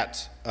at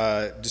that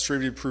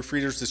distributed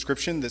proofreader's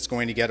description that's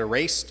going to get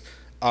erased.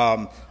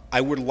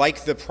 I would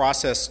like the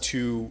process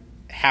to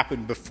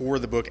happen before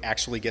the book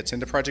actually gets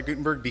into Project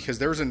Gutenberg, because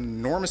there's an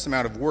enormous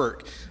amount of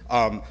work,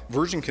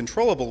 version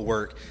controllable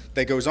work,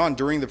 that goes on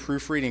during the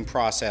proofreading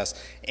process.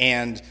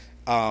 And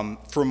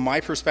from my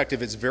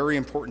perspective, it's very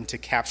important to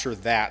capture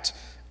that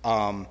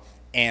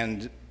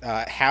and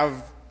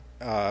have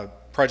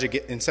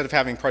instead of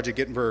having Project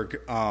Gutenberg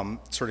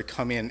sort of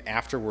come in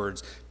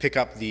afterwards, pick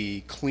up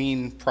the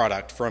clean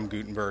product from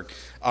Gutenberg.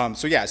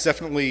 So yeah, it's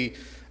definitely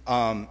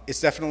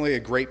a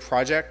great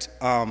project.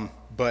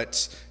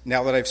 But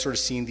now that I've sort of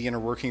seen the inner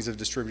workings of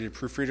distributed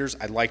proofreaders,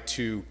 I'd like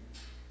to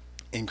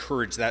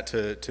encourage that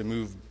to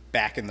move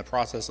back in the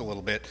process a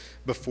little bit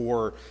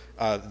before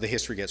the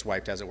history gets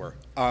wiped, as it were.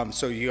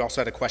 So you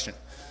also had a question.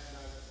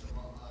 The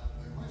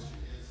question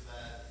is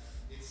that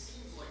it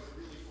seems like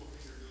the really cool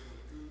thing you're doing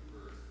with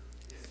Gutenberg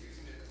is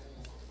using it as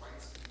almost a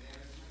rights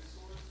management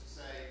source to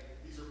say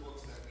these are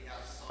books that we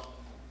have some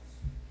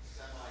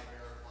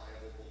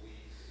semi-verifiable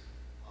belief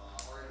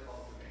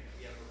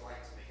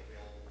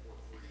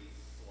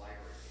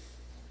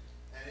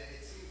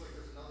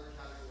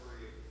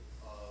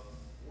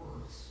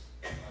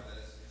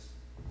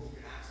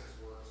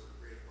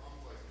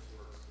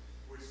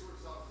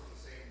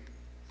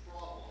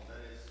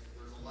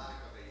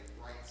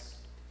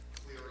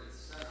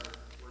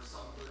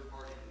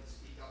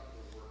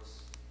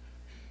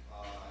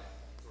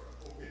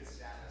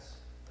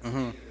that's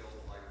made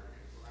available to library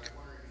pages. So I'm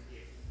wondering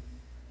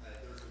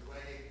if there's a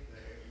way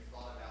that you've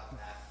thought about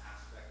that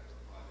aspect of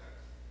the project,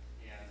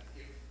 and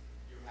if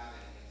you have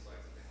any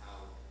insights into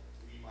how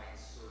we might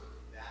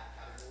serve that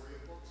category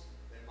of books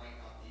that might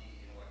not be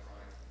in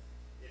electronic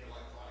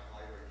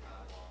library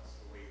catalogs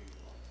the way we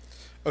would like.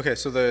 Okay,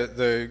 so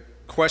the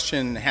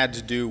question had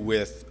to do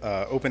with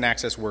open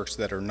access works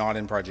that are not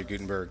in Project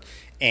Gutenberg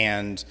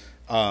and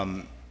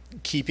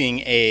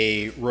keeping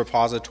a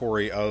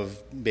repository of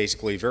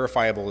basically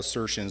verifiable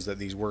assertions that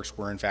these works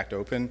were in fact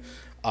open.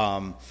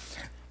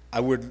 I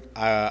would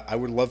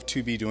love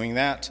to be doing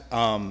that.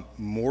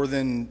 More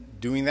than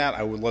doing that,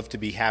 I would love to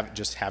be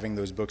just having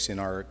those books in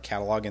our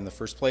catalog in the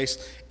first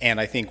place. And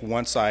I think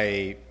once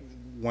I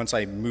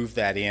move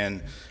that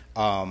in,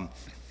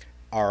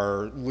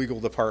 our legal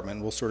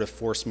department will sort of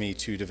force me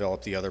to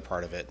develop the other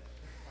part of it.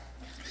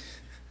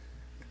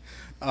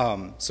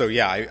 So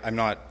yeah, I'm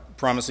not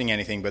promising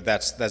anything, but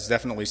that's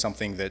definitely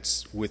something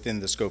that's within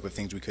the scope of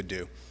things we could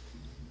do.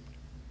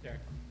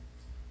 Derek?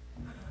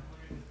 I'm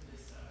wondering with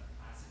this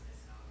classicness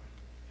algorithm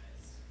you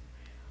guys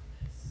ran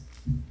on this,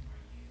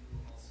 are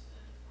you also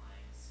then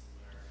applying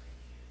similar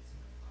ideas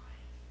when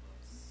buying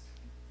books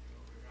through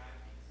Overdrive?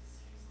 Because it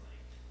seems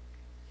like,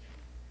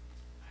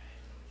 I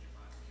don't know what your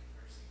thoughts on your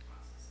purchasing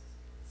process is,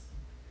 but it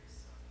seems like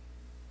there's some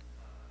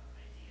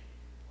idea that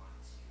you want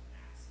to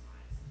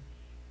maximize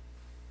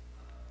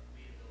the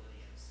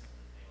readability of some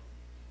of the titles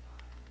that you buy.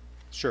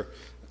 Sure.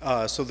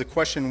 So the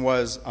question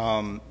was,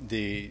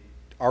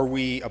 are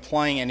we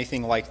applying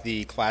anything like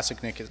the classic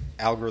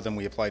algorithm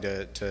we apply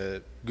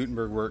to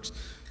Gutenberg works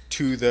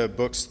to the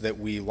books that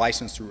we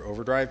license through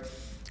Overdrive?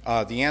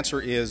 The answer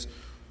is,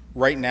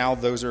 right now,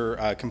 those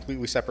are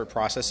completely separate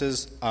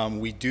processes.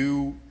 We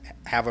do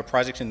have a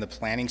project in the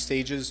planning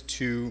stages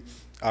to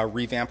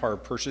revamp our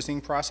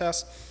purchasing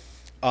process.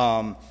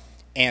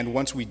 And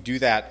once we do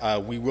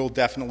that, we will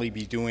definitely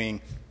be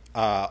doing,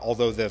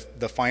 although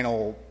the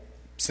final,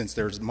 since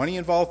there's money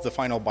involved, the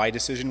final buy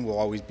decision will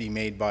always be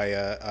made by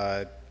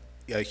a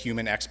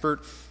human expert.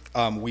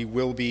 We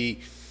will be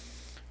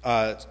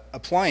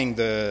applying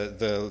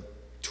the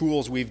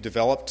tools we've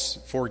developed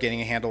for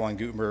getting a handle on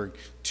Gutenberg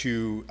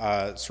to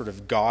sort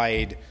of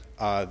guide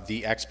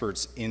the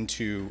experts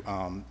into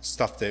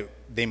stuff that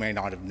they may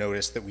not have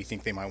noticed that we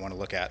think they might want to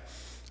look at.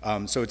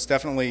 So it's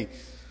definitely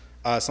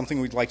something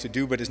we'd like to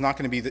do, but it's not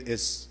going to be,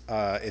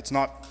 it's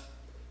not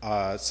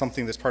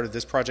something that's part of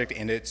this project,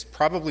 and it's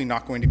probably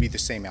not going to be the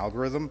same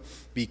algorithm,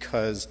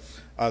 because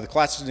the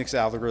classicness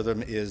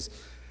algorithm is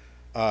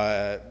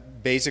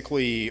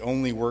basically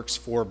only works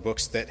for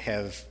books that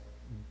have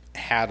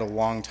had a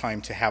long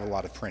time to have a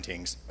lot of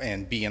printings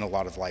and be in a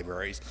lot of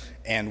libraries.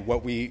 And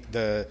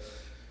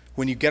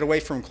when you get away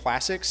from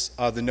classics,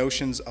 the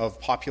notions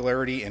of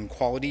popularity and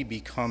quality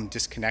become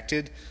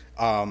disconnected,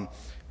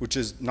 which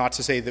is not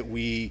to say that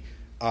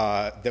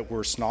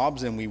we're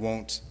snobs and we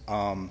won't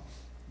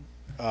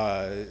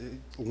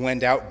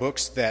lend out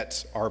books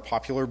that are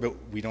popular but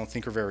we don't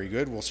think are very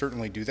good. We'll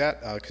certainly do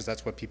that because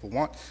that's what people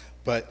want,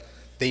 but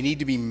they need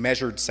to be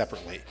measured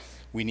separately.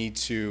 We need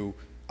to,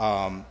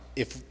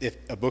 if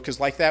a book is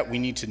like that, we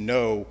need to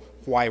know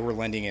why we're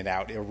lending it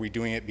out. Are we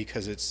doing it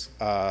because it's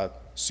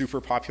super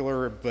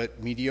popular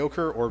but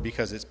mediocre, or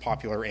because it's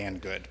popular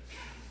and good?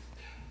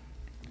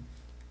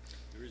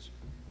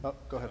 Oh,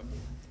 go ahead.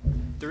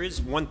 There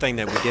is one thing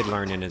that we did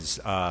learn in his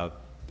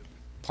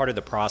part of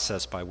the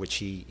process by which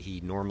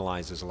he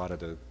normalizes a lot of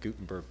the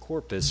Gutenberg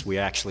corpus. We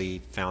actually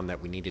found that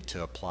we needed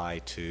to apply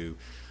to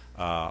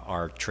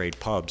our trade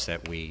pubs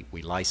that we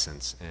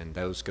license, and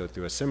those go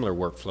through a similar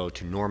workflow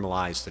to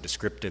normalize the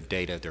descriptive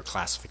data, their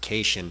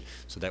classification,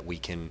 so that we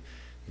can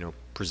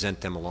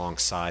present them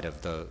alongside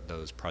of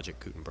those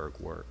Project Gutenberg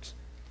works.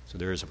 So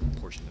there is a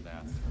portion of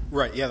that.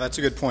 Right, yeah, that's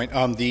a good point.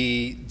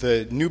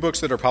 The new books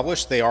that are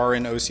published, they are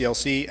in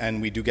OCLC,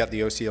 and we do get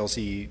the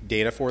OCLC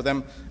data for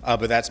them,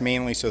 but that's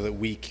mainly so that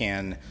we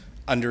can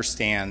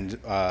understand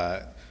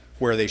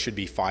where they should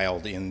be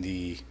filed in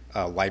the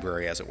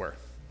library, as it were.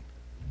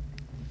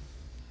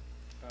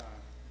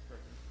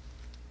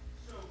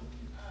 So,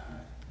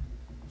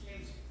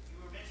 James, you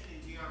were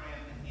mentioning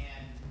DRM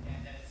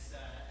and that it's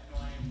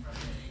annoying and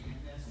frustrating, and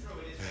that's true,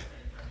 it is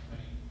frustrating for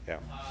everybody. Yeah.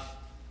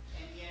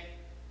 And yet,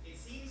 it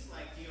seems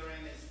like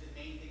DRM is the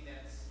main thing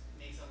that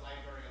makes a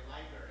library,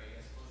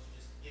 as opposed to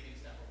just giving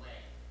stuff away.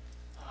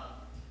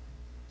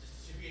 Just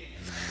distributing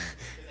it,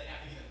 because they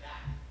have to give it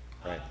back.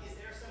 Right. Is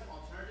there some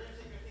alternatives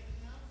that you're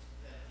thinking of?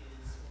 That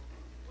is,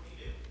 what do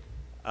you do?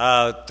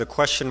 The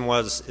question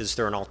was, is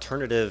there an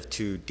alternative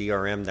to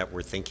DRM that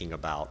we're thinking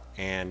about?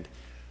 And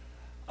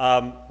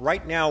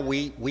right now,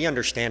 we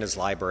understand as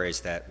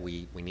libraries that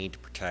we need to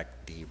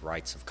protect the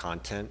rights of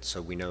content.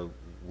 So we know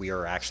we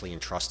are actually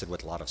entrusted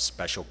with a lot of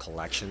special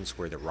collections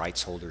where the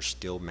rights holders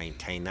still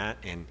maintain that.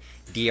 And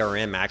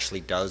DRM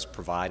actually does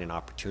provide an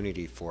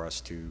opportunity for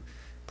us to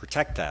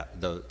protect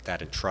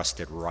that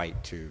entrusted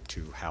right to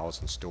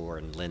house and store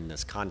and lend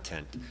this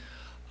content.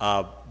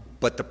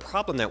 But the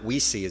problem that we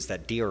see is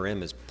that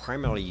DRM is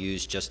primarily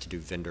used just to do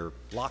vendor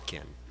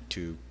lock-in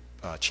to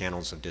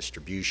channels of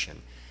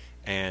distribution.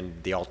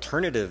 And the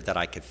alternative that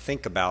I could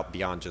think about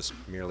beyond just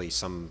merely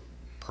some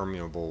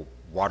permeable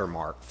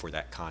watermark for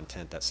that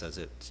content that says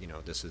it,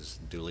 this is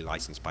duly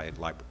licensed by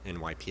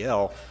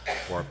NYPL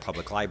or a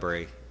public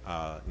library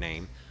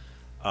name,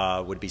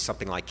 would be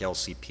something like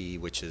LCP,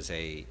 which is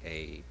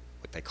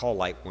what they call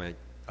lightweight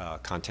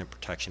content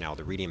protection out of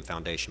the Reading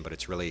Foundation, but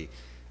it's really,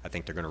 I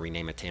think they're going to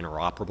rename it to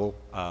interoperable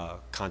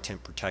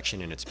content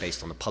protection, and it's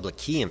based on the public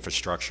key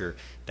infrastructure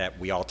that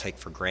we all take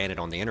for granted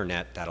on the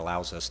internet that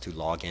allows us to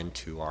log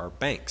into our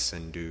banks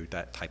and do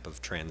that type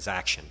of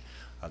transaction.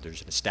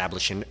 There's an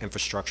established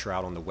infrastructure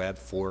out on the web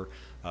for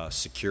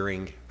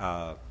securing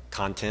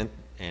content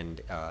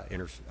and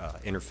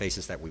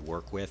interfaces that we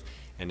work with,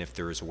 and if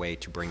there is a way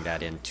to bring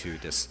that into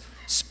this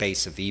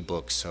space of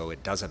ebooks so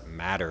it doesn't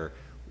matter,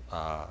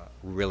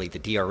 really the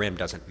DRM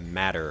doesn't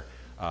matter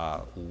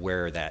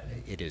where that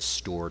it is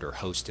stored or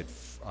hosted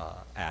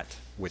at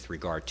with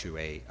regard to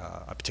a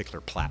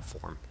particular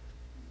platform.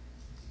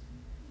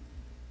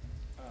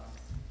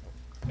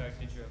 Doug,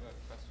 did you have a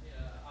question?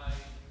 Yeah,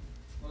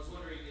 I was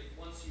wondering if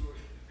once you were,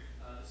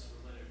 this is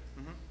for Leonard,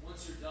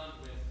 once you're done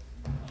with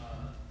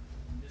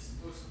this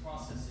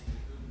post-processing in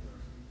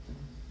Gutenberg,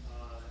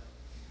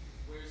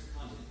 where's the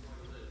content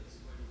going to live? Is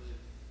it going to live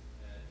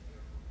at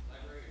your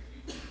library? Are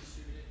you going to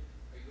distribute it?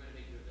 Are you going to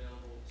make it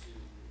available to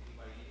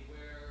anybody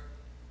anywhere?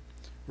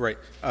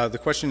 Right. The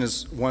question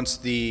is, once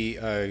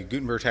the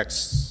Gutenberg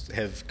texts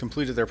have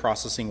completed their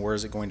processing, where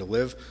is it going to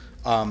live?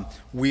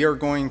 We are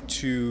going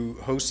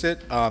to host it.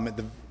 At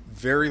the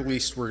very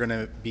least, we're going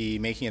to be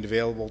making it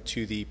available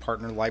to the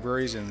partner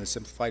libraries in the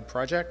Simplified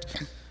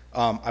project.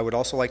 I would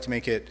also like to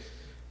make it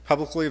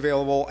publicly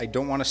available. I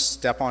don't want to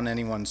step on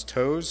anyone's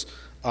toes,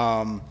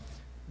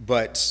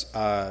 but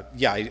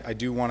yeah, I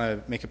do want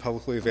to make it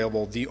publicly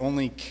available. The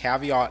only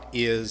caveat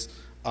is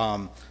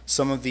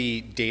some of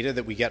the data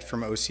that we get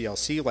from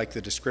OCLC, like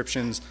the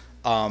descriptions,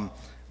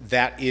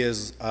 that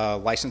is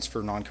licensed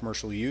for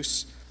non-commercial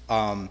use.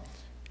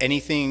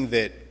 Anything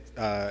that,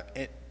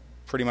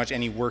 pretty much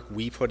any work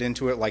we put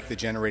into it, like the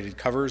generated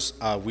covers,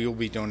 we will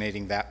be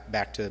donating that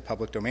back to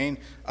public domain,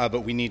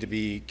 but we need to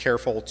be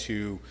careful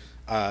to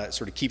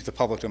sort of keep the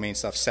public domain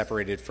stuff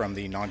separated from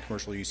the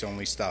non-commercial use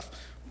only stuff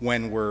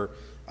when we're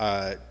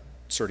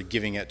sort of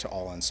giving it to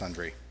all and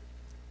sundry.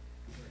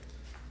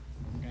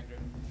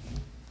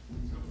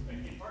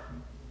 In part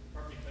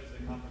because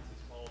the conference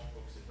is called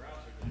Books and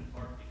Browsers, and in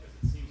part because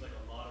it seems like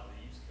a lot of the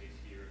use case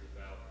here is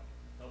about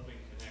helping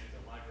connect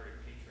the library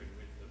patron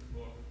with the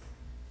book,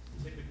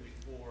 typically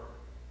for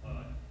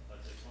a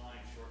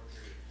defined short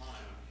period of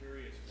time. I'm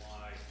curious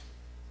why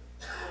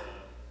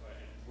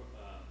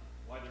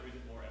why there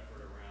isn't more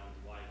effort around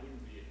why it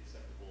wouldn't be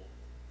acceptable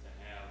to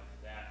have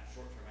that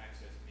short-term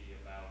access be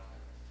about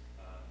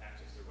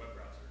access to a web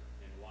browser,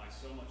 and why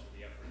so much of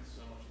the effort,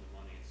 so much of the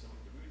money, and so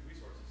much of the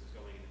resources is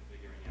going into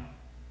figuring out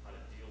how to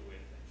deal with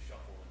and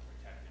shuffle and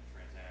protect and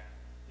transact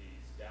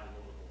these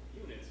downloadable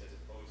units as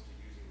opposed to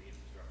using the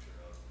infrastructure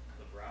of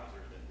the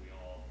browser that we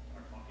all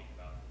are talking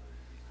about for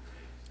these 2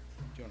 days.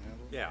 Do you want to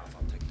handle it? Yeah,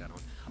 I'll take that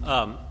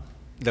on.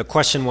 The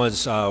question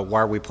was, why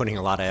are we putting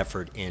a lot of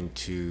effort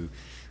into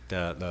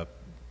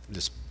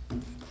this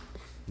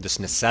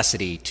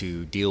necessity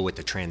to deal with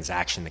the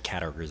transaction, the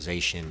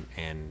categorization,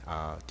 and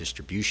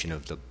distribution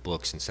of the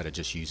books instead of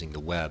just using the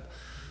web?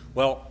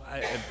 Well,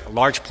 a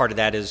large part of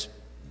that is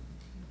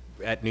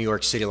at New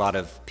York City, a lot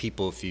of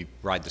people, if you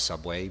ride the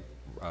subway,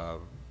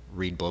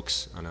 read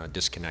books on a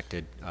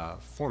disconnected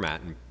format.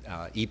 And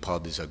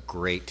EPUB is a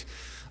great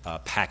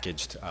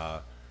packaged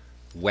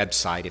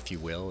website, if you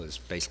will, is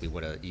basically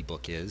what an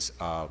ebook is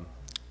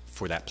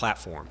for that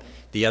platform.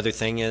 The other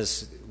thing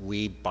is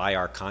we buy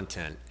our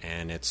content,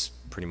 and it's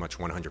pretty much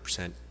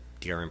 100%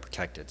 DRM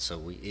protected.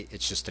 So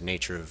it's just the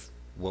nature of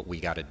what we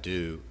got to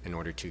do in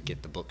order to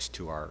get the books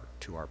to our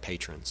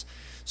patrons.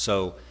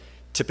 So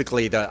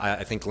typically,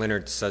 I think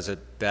Leonard says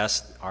it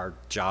best, our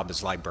job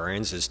as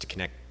librarians is to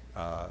connect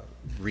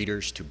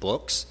readers to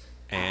books,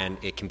 and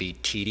it can be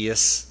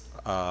tedious,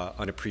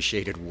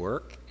 unappreciated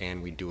work,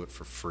 and we do it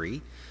for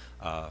free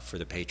for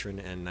the patron,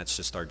 and that's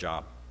just our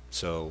job.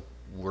 So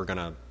we're going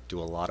to do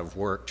a lot of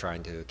work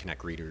trying to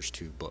connect readers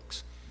to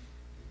books.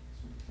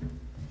 Okay.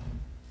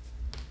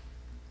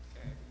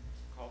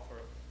 Call for a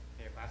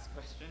last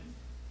question.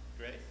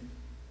 Grace? I'm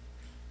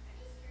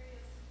just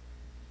curious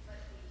what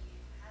the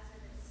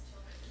hazardous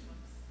children's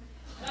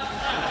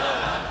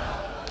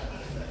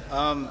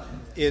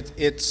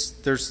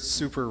books. There's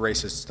super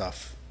racist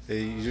stuff.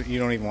 You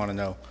don't even want to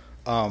know.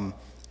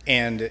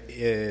 And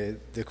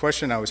the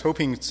question I was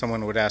hoping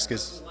someone would ask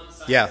is,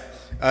 yeah,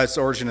 it's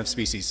the origin of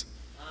species.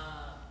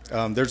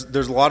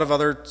 There's a lot of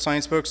other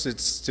science books.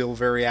 It's still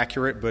very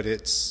accurate, but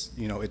it's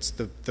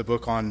the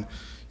book on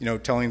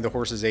telling the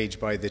horse's age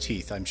by the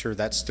teeth. I'm sure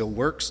that still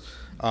works,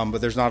 but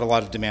there's not a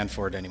lot of demand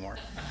for it anymore.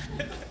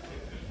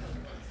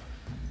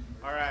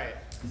 All right.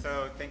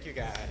 So thank you,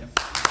 guys.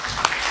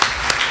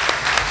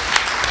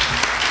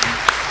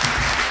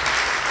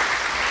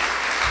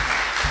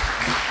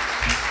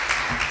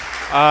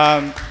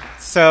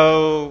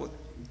 So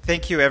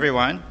thank you,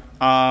 everyone.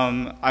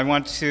 I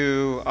want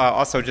to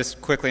also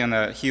just quickly on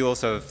the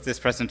heels of this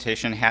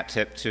presentation, hat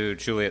tip to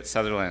Juliet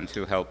Sutherland,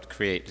 who helped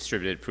create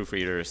distributed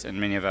proofreaders, and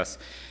many of us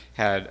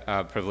had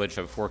a privilege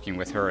of working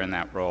with her in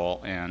that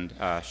role, and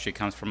she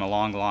comes from a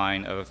long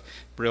line of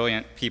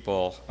brilliant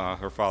people.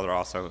 Her father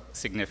also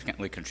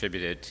significantly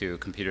contributed to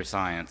computer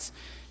science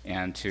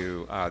and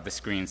to the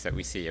screens that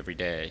we see every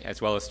day,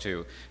 as well as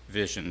to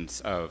visions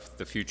of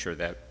the future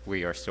that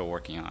we are still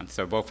working on.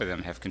 So both of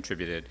them have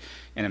contributed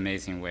in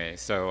amazing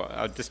ways.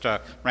 So just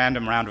a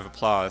random round of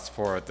applause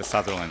for the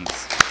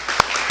Sutherlands.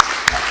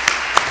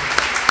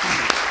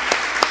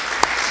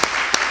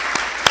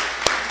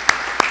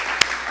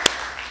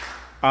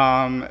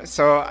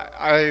 So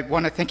I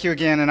want to thank you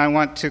again, and I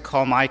want to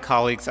call my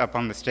colleagues up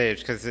on the stage,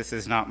 because this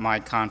is not my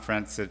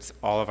conference, it's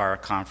all of our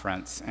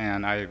conference.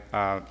 And I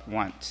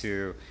want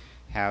to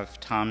have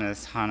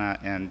Thomas, Hannah,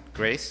 and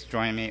Grace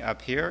join me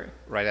up here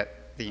right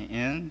at the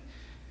end,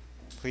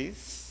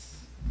 please.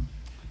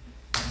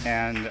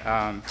 And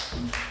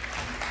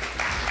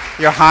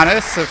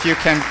Johannes, if you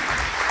can.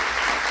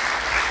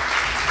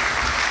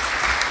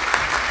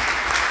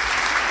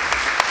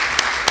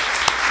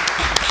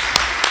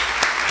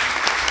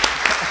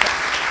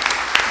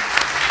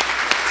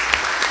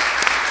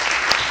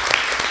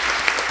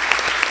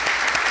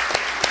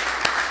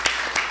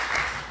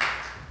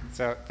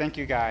 So thank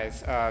you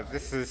guys.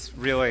 This is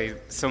really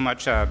so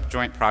much a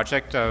joint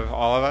project of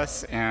all of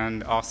us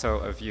and also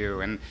of you.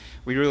 And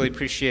we really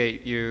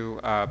appreciate you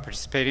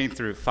participating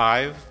through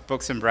 5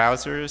 books and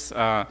browsers.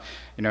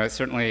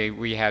 Certainly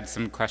we had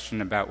some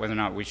question about whether or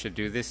not we should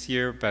do this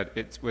year, but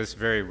it was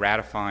very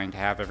ratifying to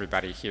have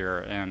everybody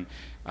here and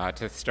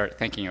to start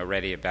thinking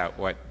already about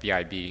what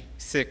BIB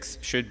 6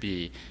 should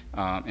be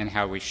and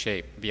how we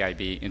shape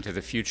BIB into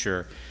the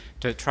future,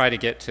 to try to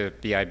get to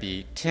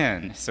BIB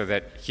 10 so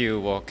that Hugh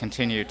will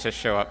continue to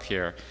show up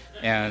here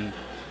and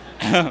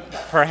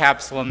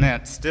perhaps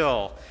lament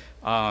still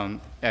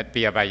at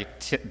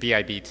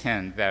BIB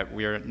 10 that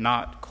we're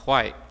not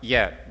quite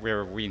yet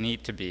where we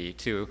need to be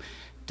to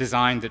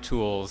design the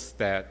tools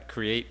that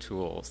create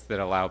tools that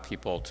allow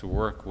people to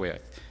work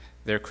with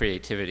their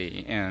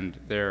creativity and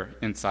their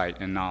insight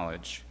and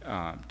knowledge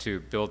to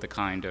build the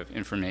kind of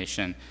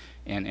information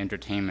and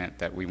entertainment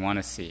that we want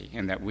to see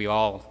and that we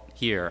all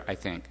here, I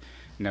think,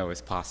 know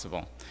is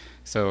possible.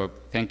 So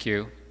thank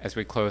you as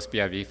we close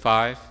BIB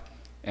 5,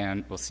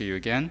 and we'll see you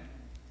again,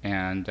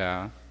 and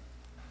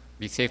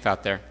be safe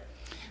out there.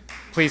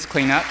 Please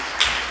clean up.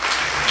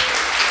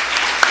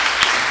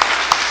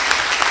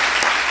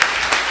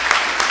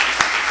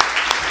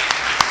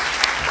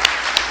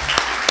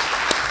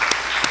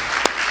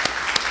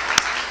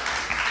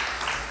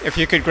 If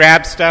you could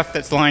grab stuff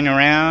that's lying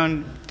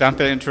around,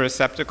 dump it into a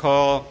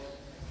receptacle,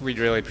 we'd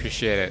really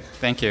appreciate it.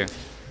 Thank you.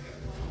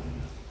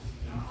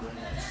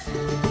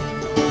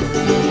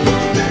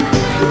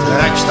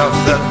 Rechts auf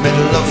der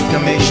Mittelluft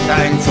gemischt,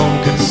 ein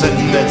Funken sind